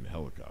Foundation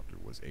helicopter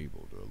was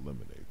able to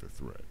eliminate the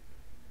threat.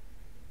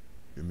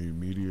 In the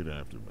immediate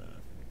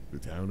aftermath, the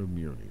town of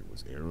Mirny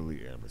was airily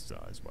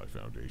amnesticized by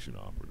Foundation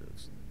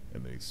operatives,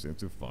 and the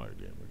extensive fire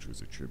damage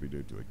was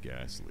attributed to a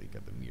gas leak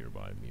at the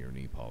nearby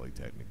Mirny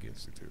Polytechnic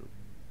Institute.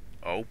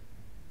 Oh.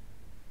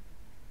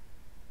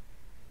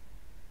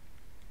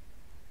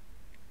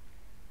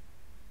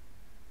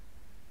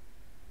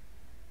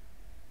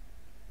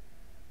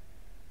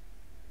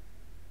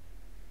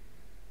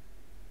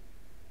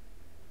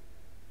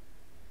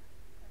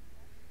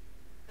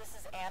 This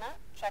is Anna.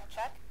 Check,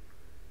 check.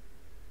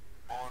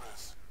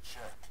 Orders,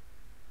 check.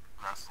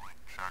 Wrestling,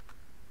 check.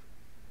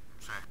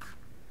 Check.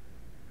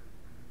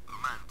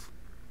 Command,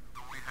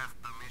 do we have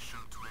permission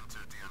to enter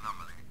the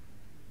anomaly?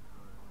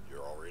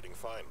 You're all reading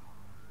fine.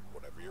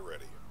 Whenever you're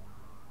ready.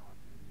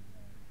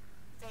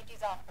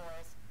 Safety's off,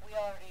 boys. We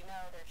already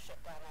know there's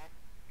shit down there.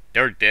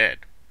 They're dead.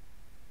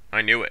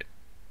 I knew it.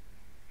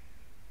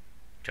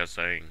 Just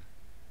saying.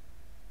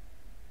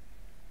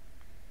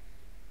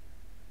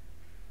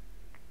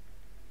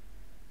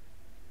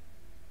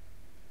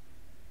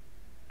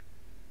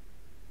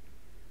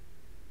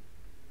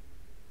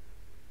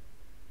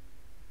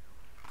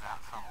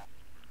 That's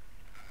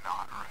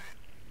not right.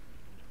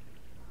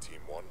 Team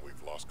 1,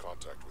 we've lost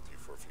contact with you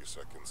for a few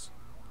seconds.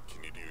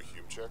 Can you do a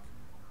hume check?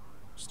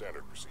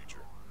 Standard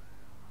procedure.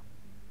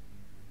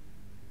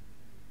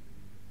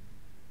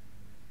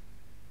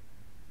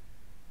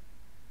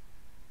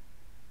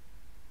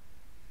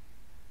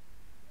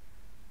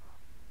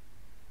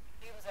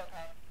 He was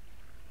okay.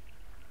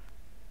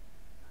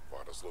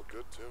 Vitals look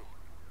good too.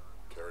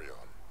 Carry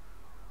on.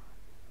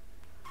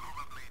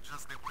 Probably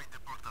just the way the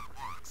portal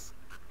works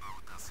that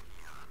brought us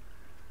here.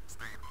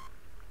 Stable.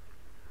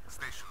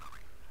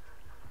 Stationary.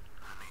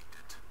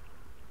 Unaided.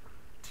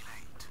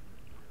 Delayed.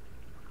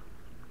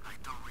 I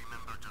don't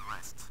remember the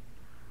rest.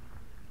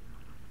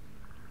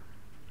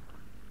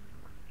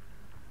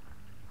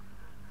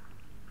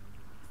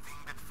 Thing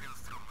that fell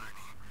through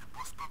Murney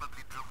was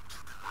probably drawn to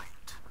the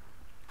light.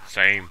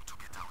 Same.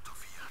 Avoid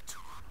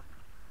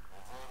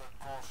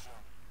caution.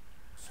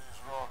 These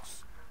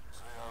rocks,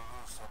 they are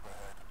loose up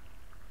ahead.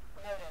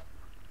 Noted.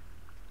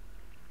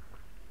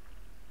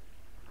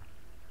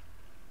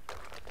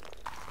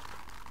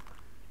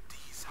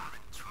 These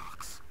aren't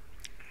trucks.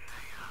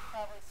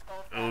 Probably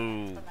skull Ooh.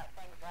 fragments from that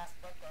thing's last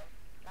victim.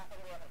 Nothing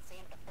we haven't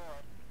seen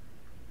before.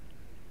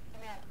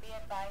 Command, be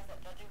advised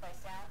that judging by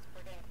sounds,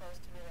 we're getting close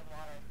to moving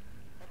water.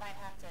 We might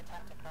have to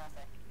attempt to cross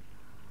it.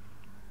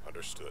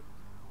 Understood.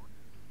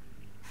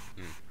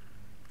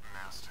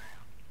 Nasty.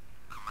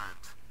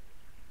 Command.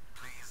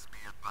 Please be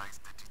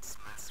advised that it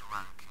smells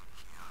rank in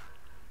here.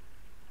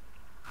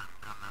 I'm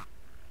gonna...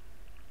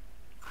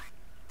 I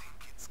think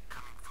it's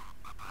coming from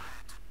up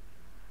ahead.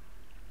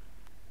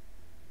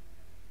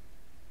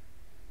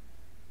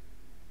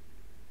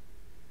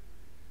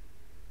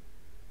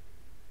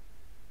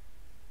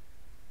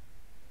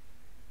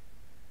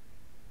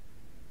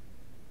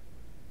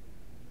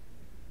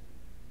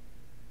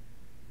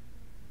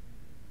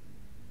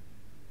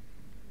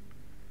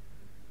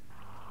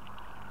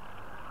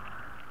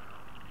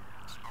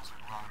 Smells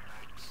like rotten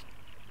eggs.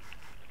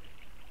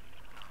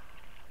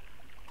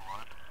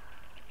 Blood.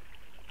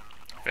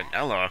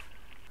 Vanilla.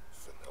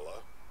 Vanilla?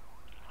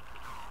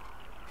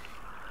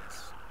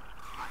 It's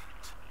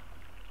light.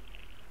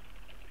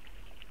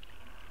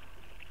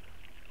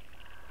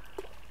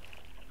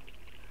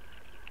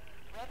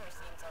 River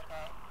seems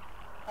okay.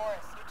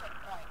 Boris, you take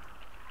point.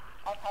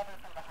 I'll cover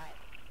from behind.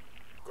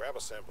 Grab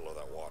a sample of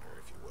that water,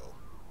 if you will.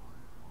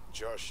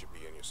 Jars should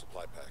be in your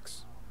supply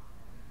packs.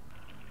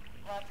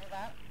 Roger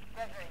that.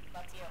 Gregory,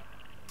 that's you.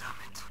 Damn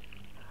it.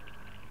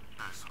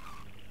 Personal.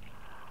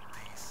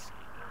 This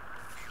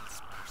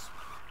feels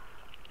personal.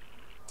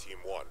 Team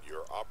 1,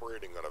 you're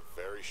operating on a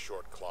very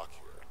short clock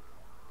here.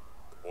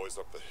 The boys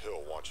up the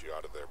hill want you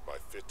out of there by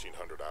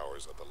 1500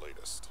 hours at the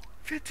latest.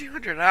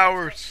 1500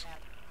 hours.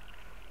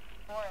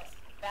 Boris,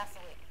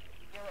 Vasily,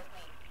 you're with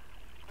me.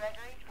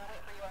 Gregory, we'll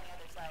wait for you on the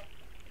other side.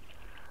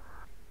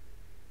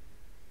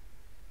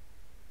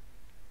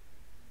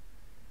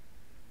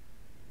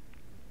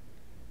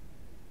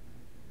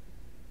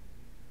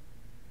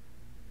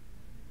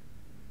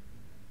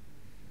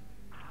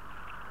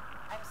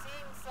 I'm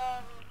seeing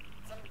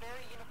some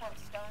very uniform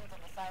stones on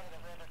the side of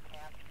the river,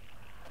 Command.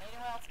 Can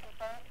anyone else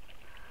confirm?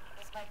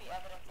 This might be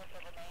evidence of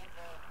the remains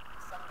of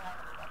some kind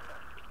of structure.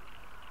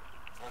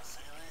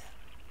 Vasily?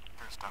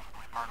 There's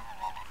definitely part of a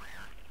wall over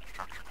here.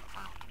 Structure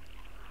confirmed.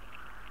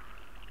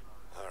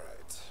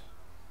 Alright.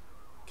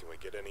 Can we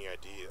get any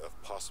idea of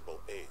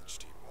possible age,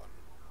 Team 1?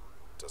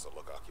 Does it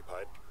look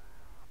occupied?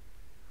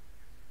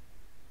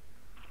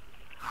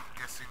 I'm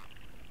guessing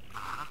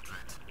 100.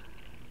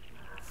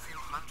 Few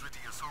hundred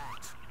years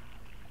old.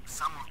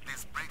 Some of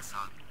these bricks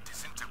are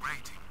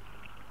disintegrating.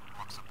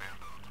 What's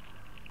abandoned?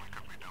 We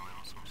could be dealing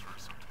with some sort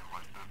of something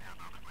like that here,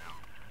 though,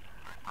 Command.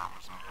 I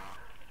promise I'm not.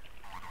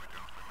 What do we do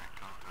if we make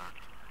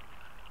contact?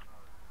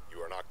 You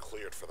are not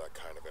cleared for that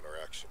kind of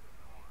interaction.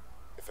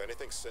 If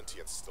anything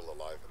sentient's still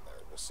alive in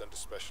there, we'll send a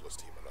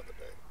specialist team another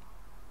day.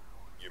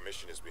 Your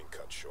mission is being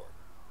cut short.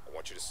 I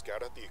want you to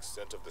scout out the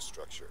extent of the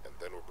structure, and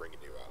then we're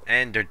bringing you out.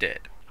 And they're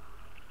dead.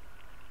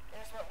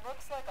 There's what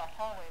looks like a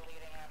hallway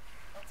leading in.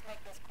 Let's make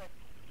this quick.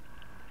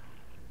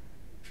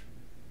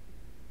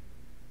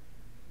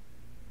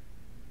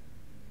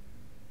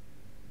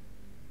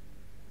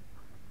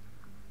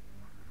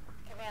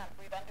 Command,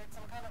 we've entered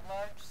some kind of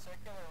large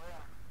circular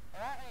room.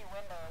 There aren't any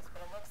windows,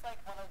 but it looks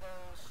like one of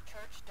those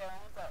church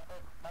domes that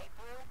let light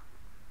through.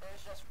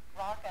 There's just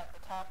rock at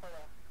the top of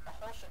the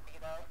hole should be,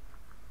 though.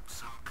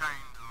 Some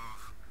kind of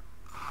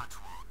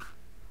artwork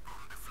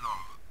on the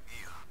floor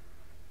here.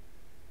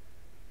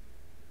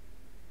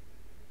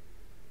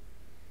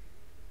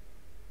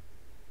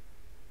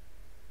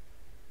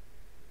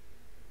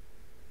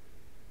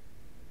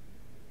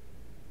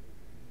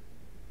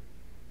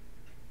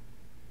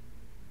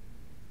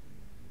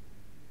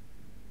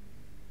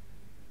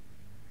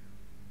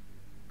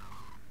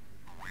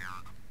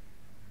 Weird.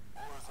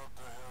 Boys up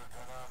the hill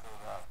can handle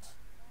that.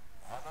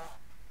 Anna?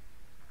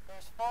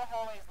 There's 4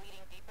 hallways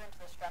leading deeper into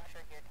the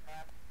structure here,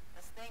 Command.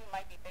 This thing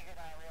might be bigger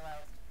than I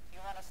realized. Do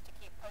you want us to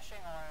keep pushing,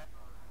 or...?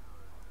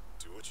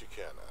 Do what you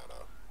can,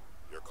 Anna.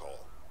 Your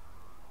call.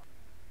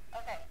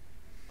 Okay,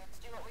 let's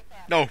do what we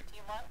can. No.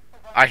 Team 1, we're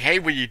going I to- hate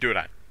when you do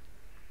that.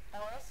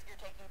 Boris, you're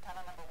taking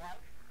tunnel number 1.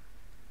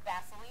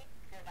 Vasily,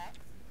 you're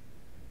next.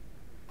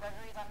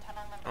 Gregory's on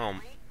tunnel number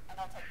 3, and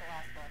I'll take the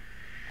last one.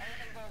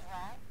 Anything goes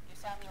wrong, you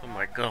sound the Oh alarm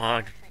my and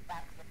God. retreat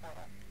back to the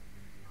portal.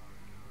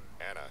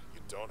 Anna,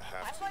 you don't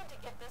have I'm to. going to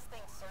get this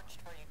thing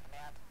searched for you,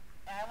 Command.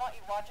 And I want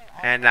you watching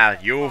all And the now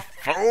time you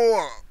possible.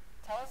 fool.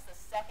 Tell us the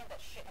second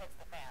that shit hits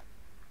the fan.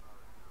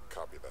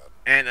 Copy that.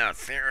 And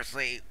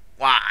seriously,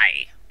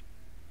 why?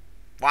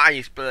 Why are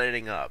you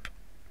splitting up?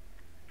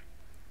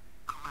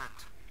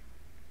 Command.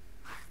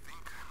 I think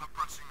I'm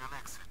approaching an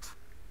exit.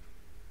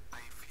 I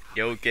feel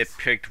You'll get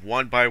picked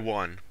one by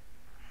one.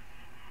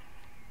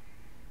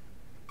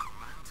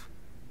 Command?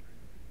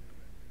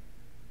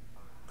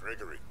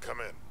 Gregory, come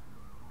in.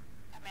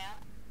 Command,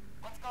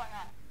 what's going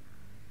on?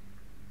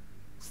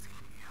 The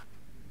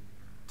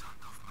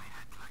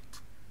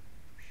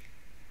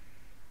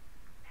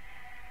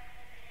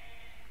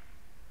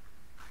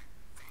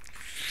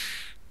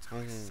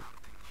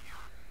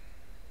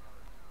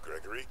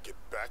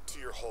back to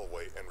your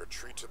hallway and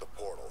retreat to the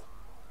portal.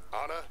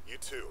 Anna, you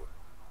too.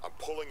 I'm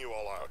pulling you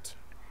all out.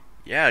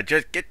 Yeah,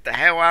 just get the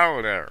hell out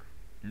of there.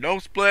 No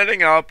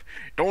splitting up.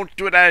 Don't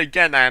do that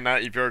again, Anna,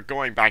 if you're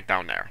going back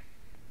down there.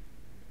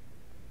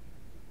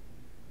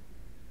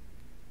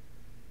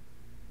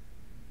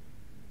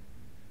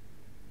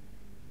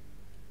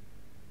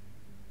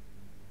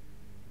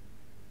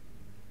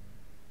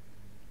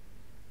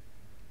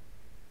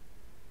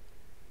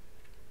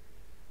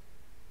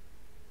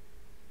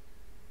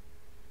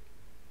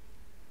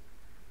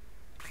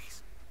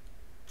 Please,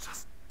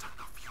 just turn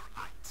off your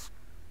lights.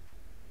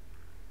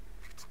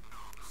 It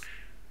knows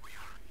we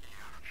are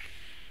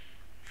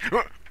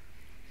here.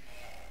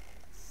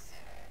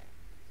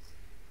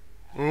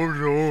 Oh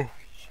no.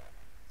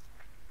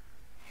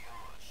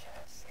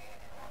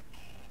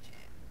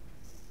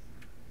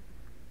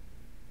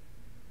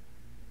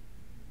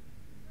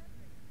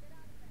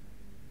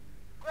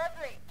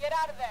 Gregory, get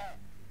out of there!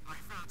 I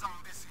fell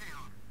down this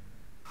hill.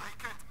 I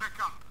can't back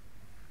up.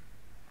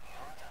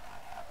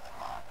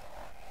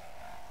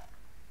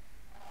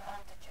 How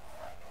did you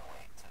find your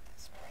way to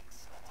this place,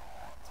 little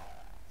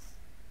mortals?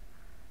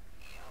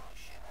 You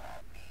should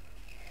not be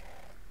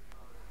here.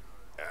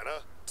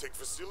 Anna, take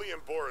Vasily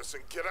and Boris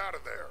and get out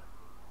of there.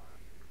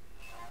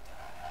 You do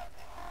not have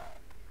the heart.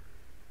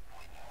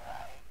 When you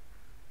die,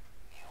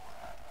 you will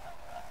not come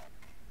back.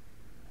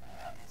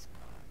 That is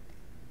good.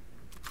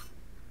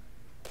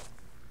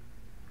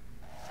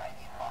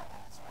 Shiny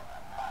models will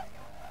not buy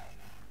your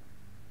life.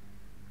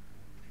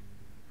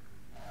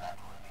 That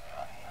will be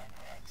your head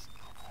next,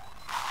 you fool.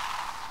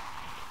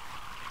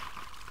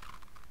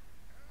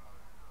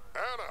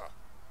 Anna!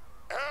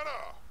 Anna!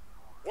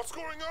 What's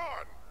going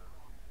on?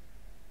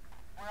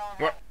 We're all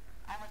right.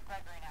 I'm with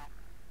Gregory now.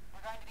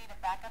 We're going to need a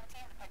backup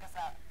team to pick us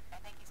up.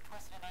 I think he's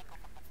twisted an ankle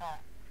from the fall.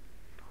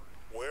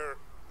 Where...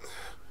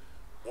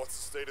 What's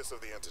the status of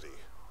the entity?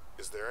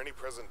 Is there any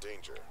present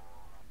danger?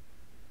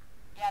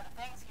 Yeah, the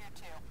thing's here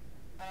too,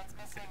 but it's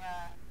missing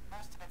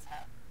most of its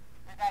head.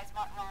 Your guys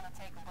might want to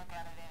take a look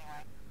at it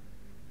anyway.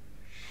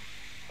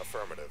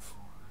 Affirmative.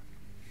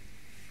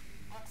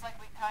 Looks like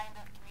we kind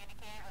of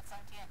communicated with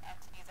sentient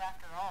entities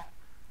after all.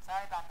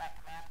 Sorry about that,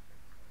 Command.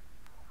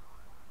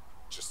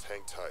 Just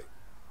hang tight.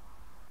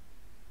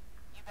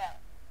 You bet.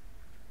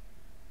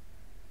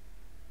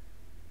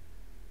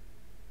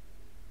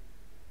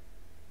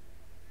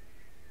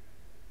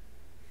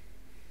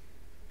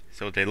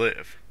 So they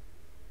live.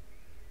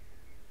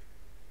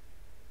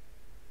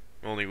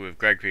 Only with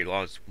Gregory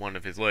lost one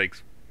of his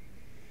legs.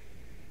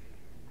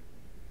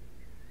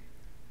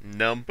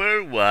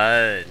 Number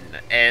 1,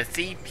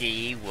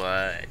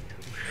 SCP-1.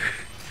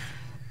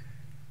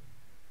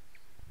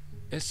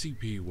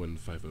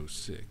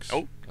 SCP-1506.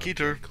 Oh,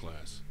 Keter.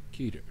 Class.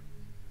 Keter.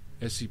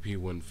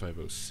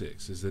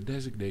 SCP-1506 is the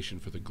designation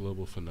for the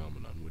global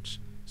phenomenon which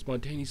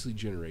spontaneously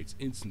generates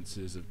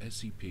instances of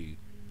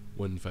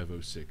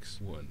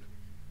SCP-1506-1.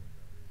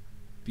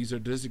 These are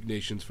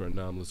designations for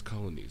anomalous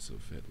colonies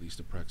of at least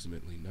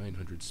approximately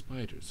 900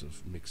 spiders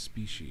of mixed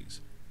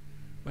species.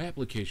 By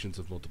applications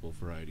of multiple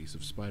varieties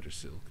of spider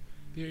silk,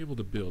 they are able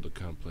to build a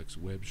complex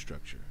web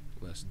structure,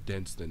 less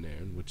dense than air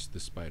in which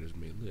the spiders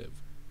may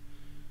live.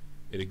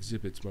 It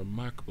exhibits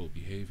remarkable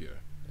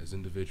behavior, as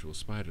individual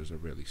spiders are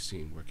rarely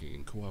seen working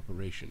in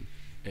cooperation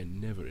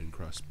and never in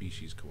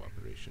cross-species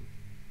cooperation.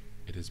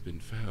 It has been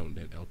found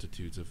at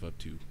altitudes of up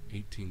to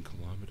 18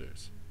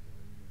 kilometers.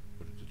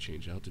 In order to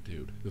change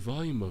altitude, the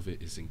volume of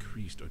it is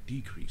increased or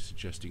decreased,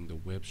 suggesting the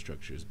web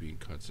structure is being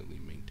constantly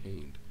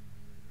maintained.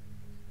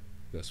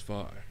 Thus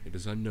far, it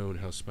is unknown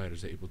how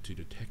spiders are able to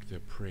detect their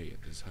prey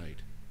at this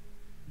height.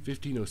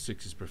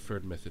 1506's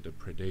preferred method of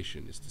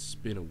predation is to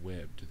spin a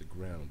web to the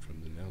ground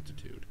from an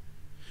altitude.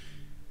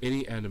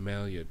 Any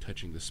animalia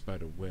touching the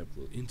spider web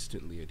will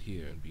instantly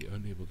adhere and be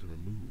unable to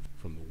remove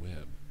from the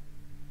web.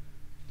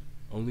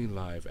 Only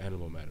live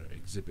animal matter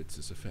exhibits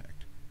this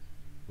effect.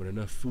 When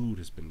enough food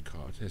has been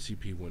caught,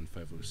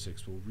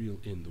 SCP-1506 will reel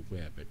in the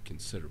web at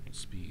considerable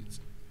speeds.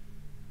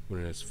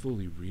 When it has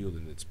fully reeled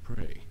in its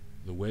prey,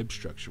 the web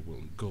structure will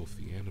engulf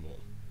the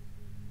animal.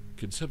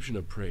 Consumption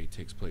of prey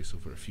takes place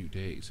over a few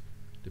days,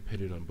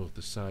 depending on both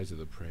the size of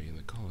the prey and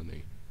the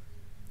colony.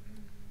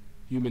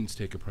 Humans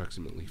take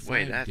approximately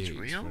 5 days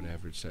for an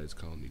average-sized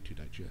colony to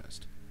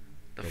digest.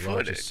 The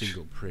largest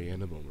single prey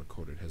animal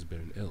recorded has been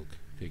an elk,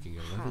 taking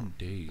 11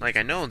 days. Like,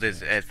 I know this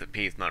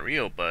SCP is not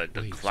real, but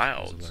the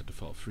clouds, allowed to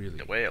fall freely,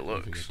 the way it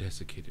leaving looks. a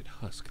desiccated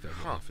husk that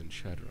will often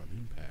shatter on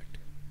impact.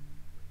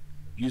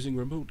 Using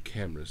remote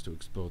cameras to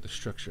explore the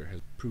structure has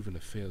proven a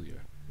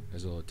failure,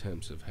 as all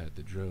attempts have had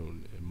the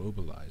drone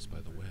immobilized by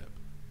the web.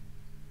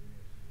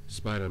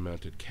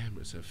 Spider-mounted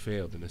cameras have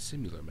failed in a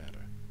similar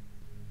manner.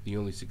 The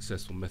only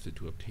successful method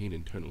to obtain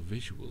internal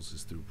visuals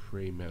is through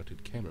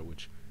prey-mounted camera,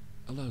 which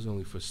allows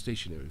only for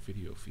stationary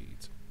video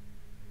feeds.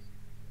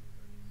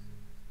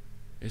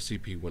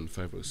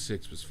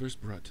 SCP-1506 was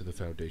first brought to the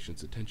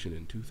Foundation's attention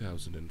in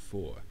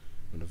 2004,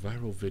 when a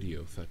viral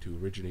video thought to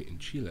originate in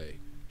Chile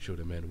showed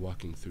a man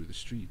walking through the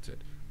streets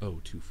at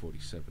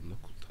 0247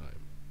 local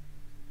time.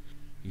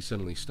 He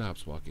suddenly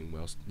stops walking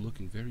whilst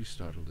looking very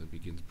startled and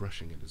begins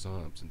brushing at his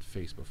arms and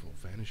face before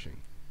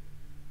vanishing.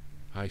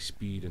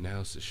 High-speed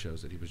analysis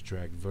shows that he was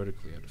dragged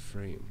vertically out of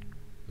frame.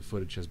 The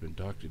footage has been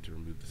doctored to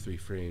remove the 3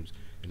 frames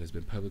and has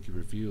been publicly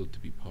revealed to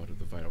be part of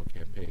the viral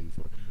campaign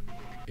for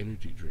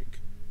energy drink.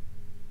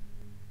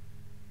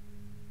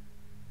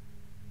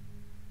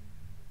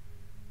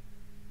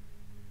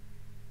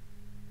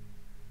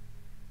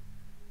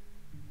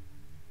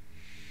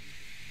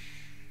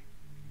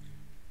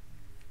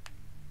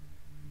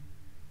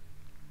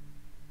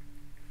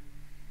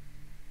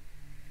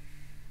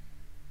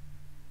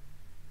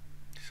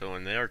 So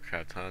in the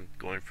aircraft, huh?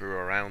 Going through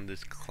around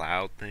this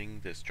cloud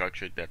thing, this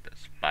structure that the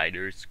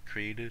spiders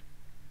created?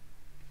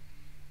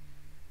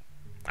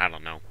 I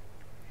don't know.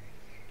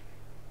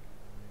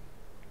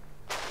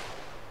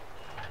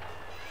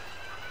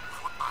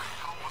 What the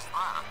hell was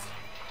that?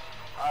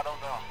 I don't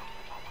know.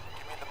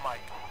 Give me the mic.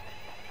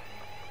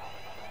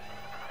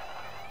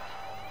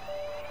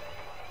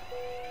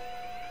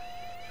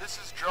 This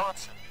is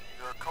Johnson,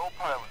 your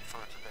co-pilot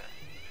for today.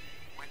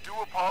 We do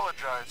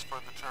apologize for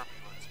the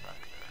turbulence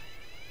back there.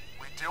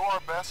 We do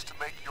our best to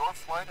make your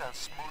flight as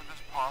smooth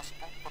as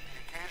possible, but the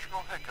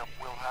occasional hiccup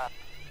will happen.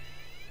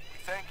 We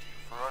thank you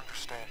for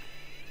understanding.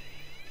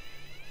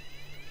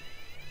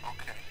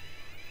 Okay,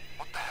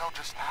 what the hell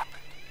just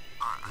happened?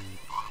 I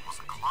thought it was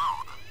a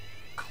cloud.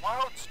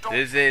 Clouds don't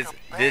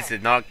This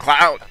is not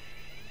cloud.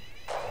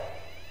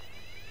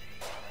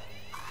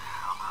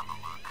 I'll have a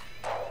look.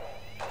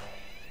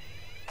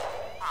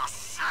 Oh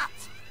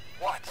shit!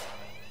 What?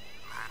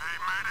 Mayday,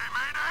 mayday,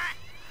 mayday!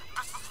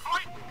 This is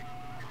flight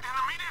in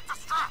immediate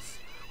distress.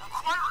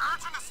 Require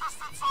urgent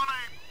assistance on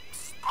a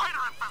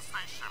spider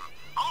infestation.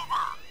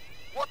 Over.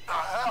 What the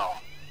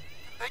hell?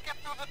 Can they get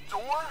through the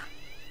door?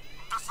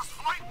 This is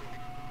flight.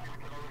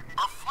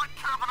 Our flight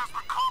cabin has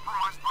been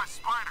compromised by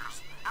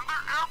spiders, and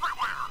they're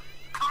everywhere.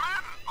 Come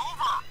in.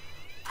 Over.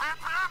 Pan?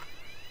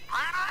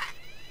 Mayday?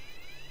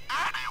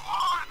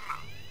 Anyone?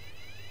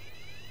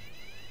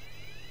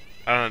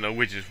 I don't know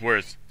which is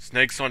worse,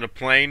 snakes on the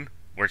plane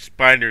or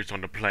spiders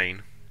on the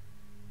plane.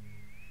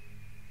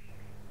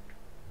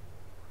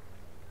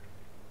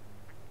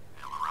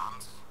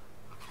 Ailerons.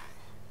 Okay.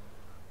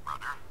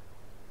 Rudder.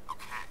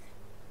 Okay.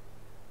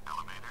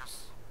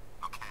 Elevators.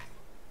 Okay.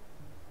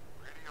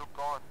 Radio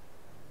gone.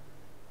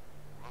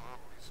 Well,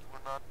 at least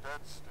we're not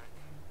dead, Stick.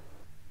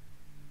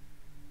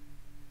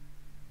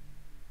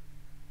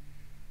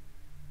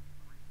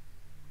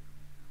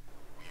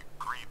 We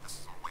agreed this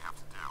is what we have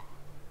to do.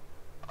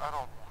 I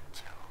don't want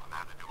to.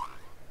 Neither do I.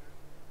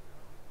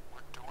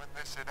 We're doing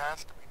this. It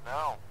has to be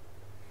now.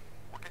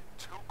 We're getting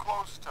too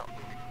close to... We'll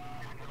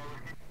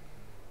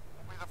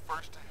be the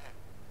first to hit.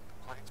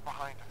 The plane's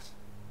behind us.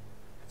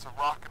 It's a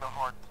rock and a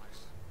hard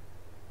place.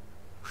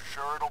 You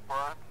sure it'll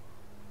burn?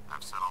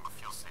 I've set all the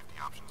fuel safety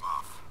options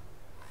off.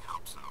 I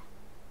hope so.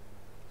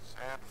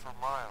 Sand for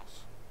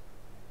miles.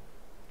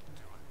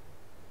 Do it.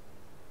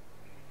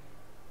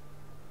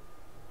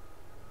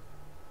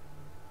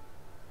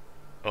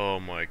 Oh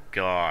my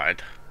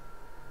god.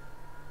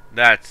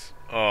 That's...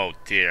 oh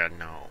dear,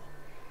 no.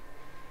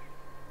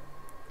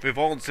 With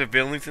all the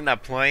civilians in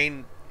that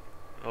plane?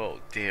 Oh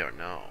dear,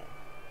 no.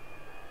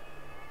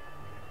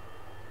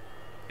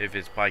 If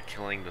it's by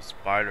killing the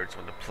spiders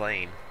on the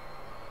plane.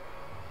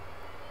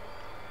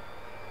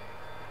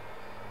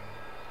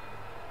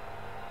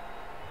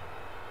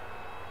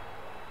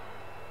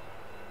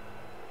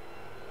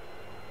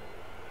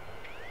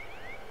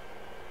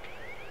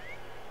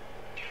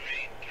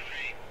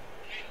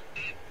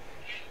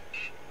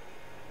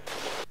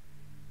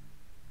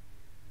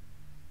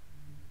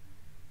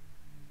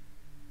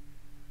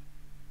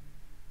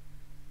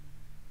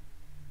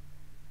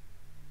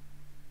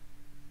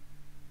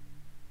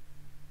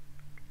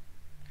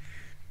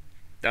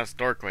 That's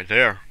dark right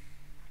there.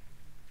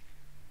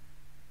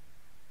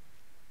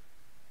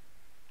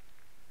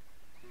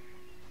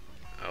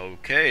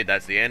 Okay,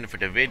 that's the end for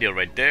the video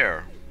right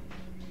there.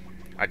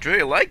 I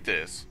truly like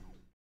this.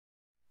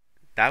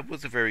 That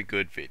was a very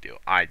good video.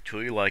 I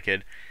truly like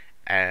it.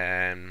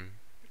 And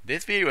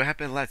this video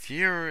happened last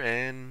year,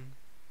 and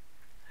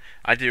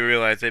I didn't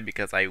realize it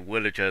because I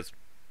would have just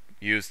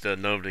used the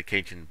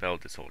notification bell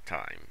this whole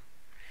time.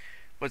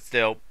 But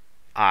still,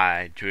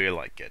 I truly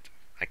like it.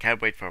 I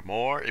can't wait for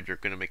more if you're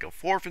going to make a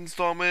 4th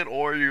installment,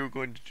 or you're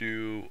going to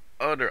do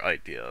other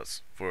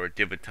ideas for a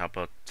different type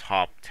of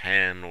top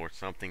 10 or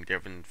something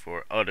different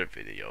for other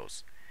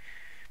videos.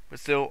 But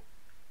still,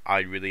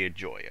 I really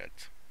enjoy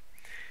it.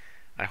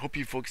 I hope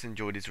you folks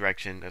enjoyed this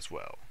reaction as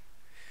well.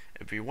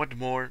 If you want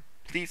more,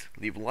 please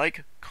leave a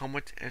like,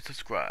 comment, and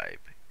subscribe,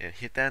 and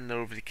hit that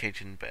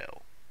notification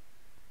bell.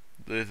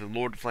 This is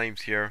Lord of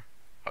Flames here.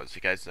 I'll see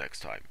you guys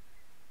next time.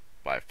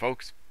 Bye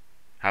folks.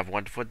 Have a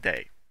wonderful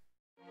day.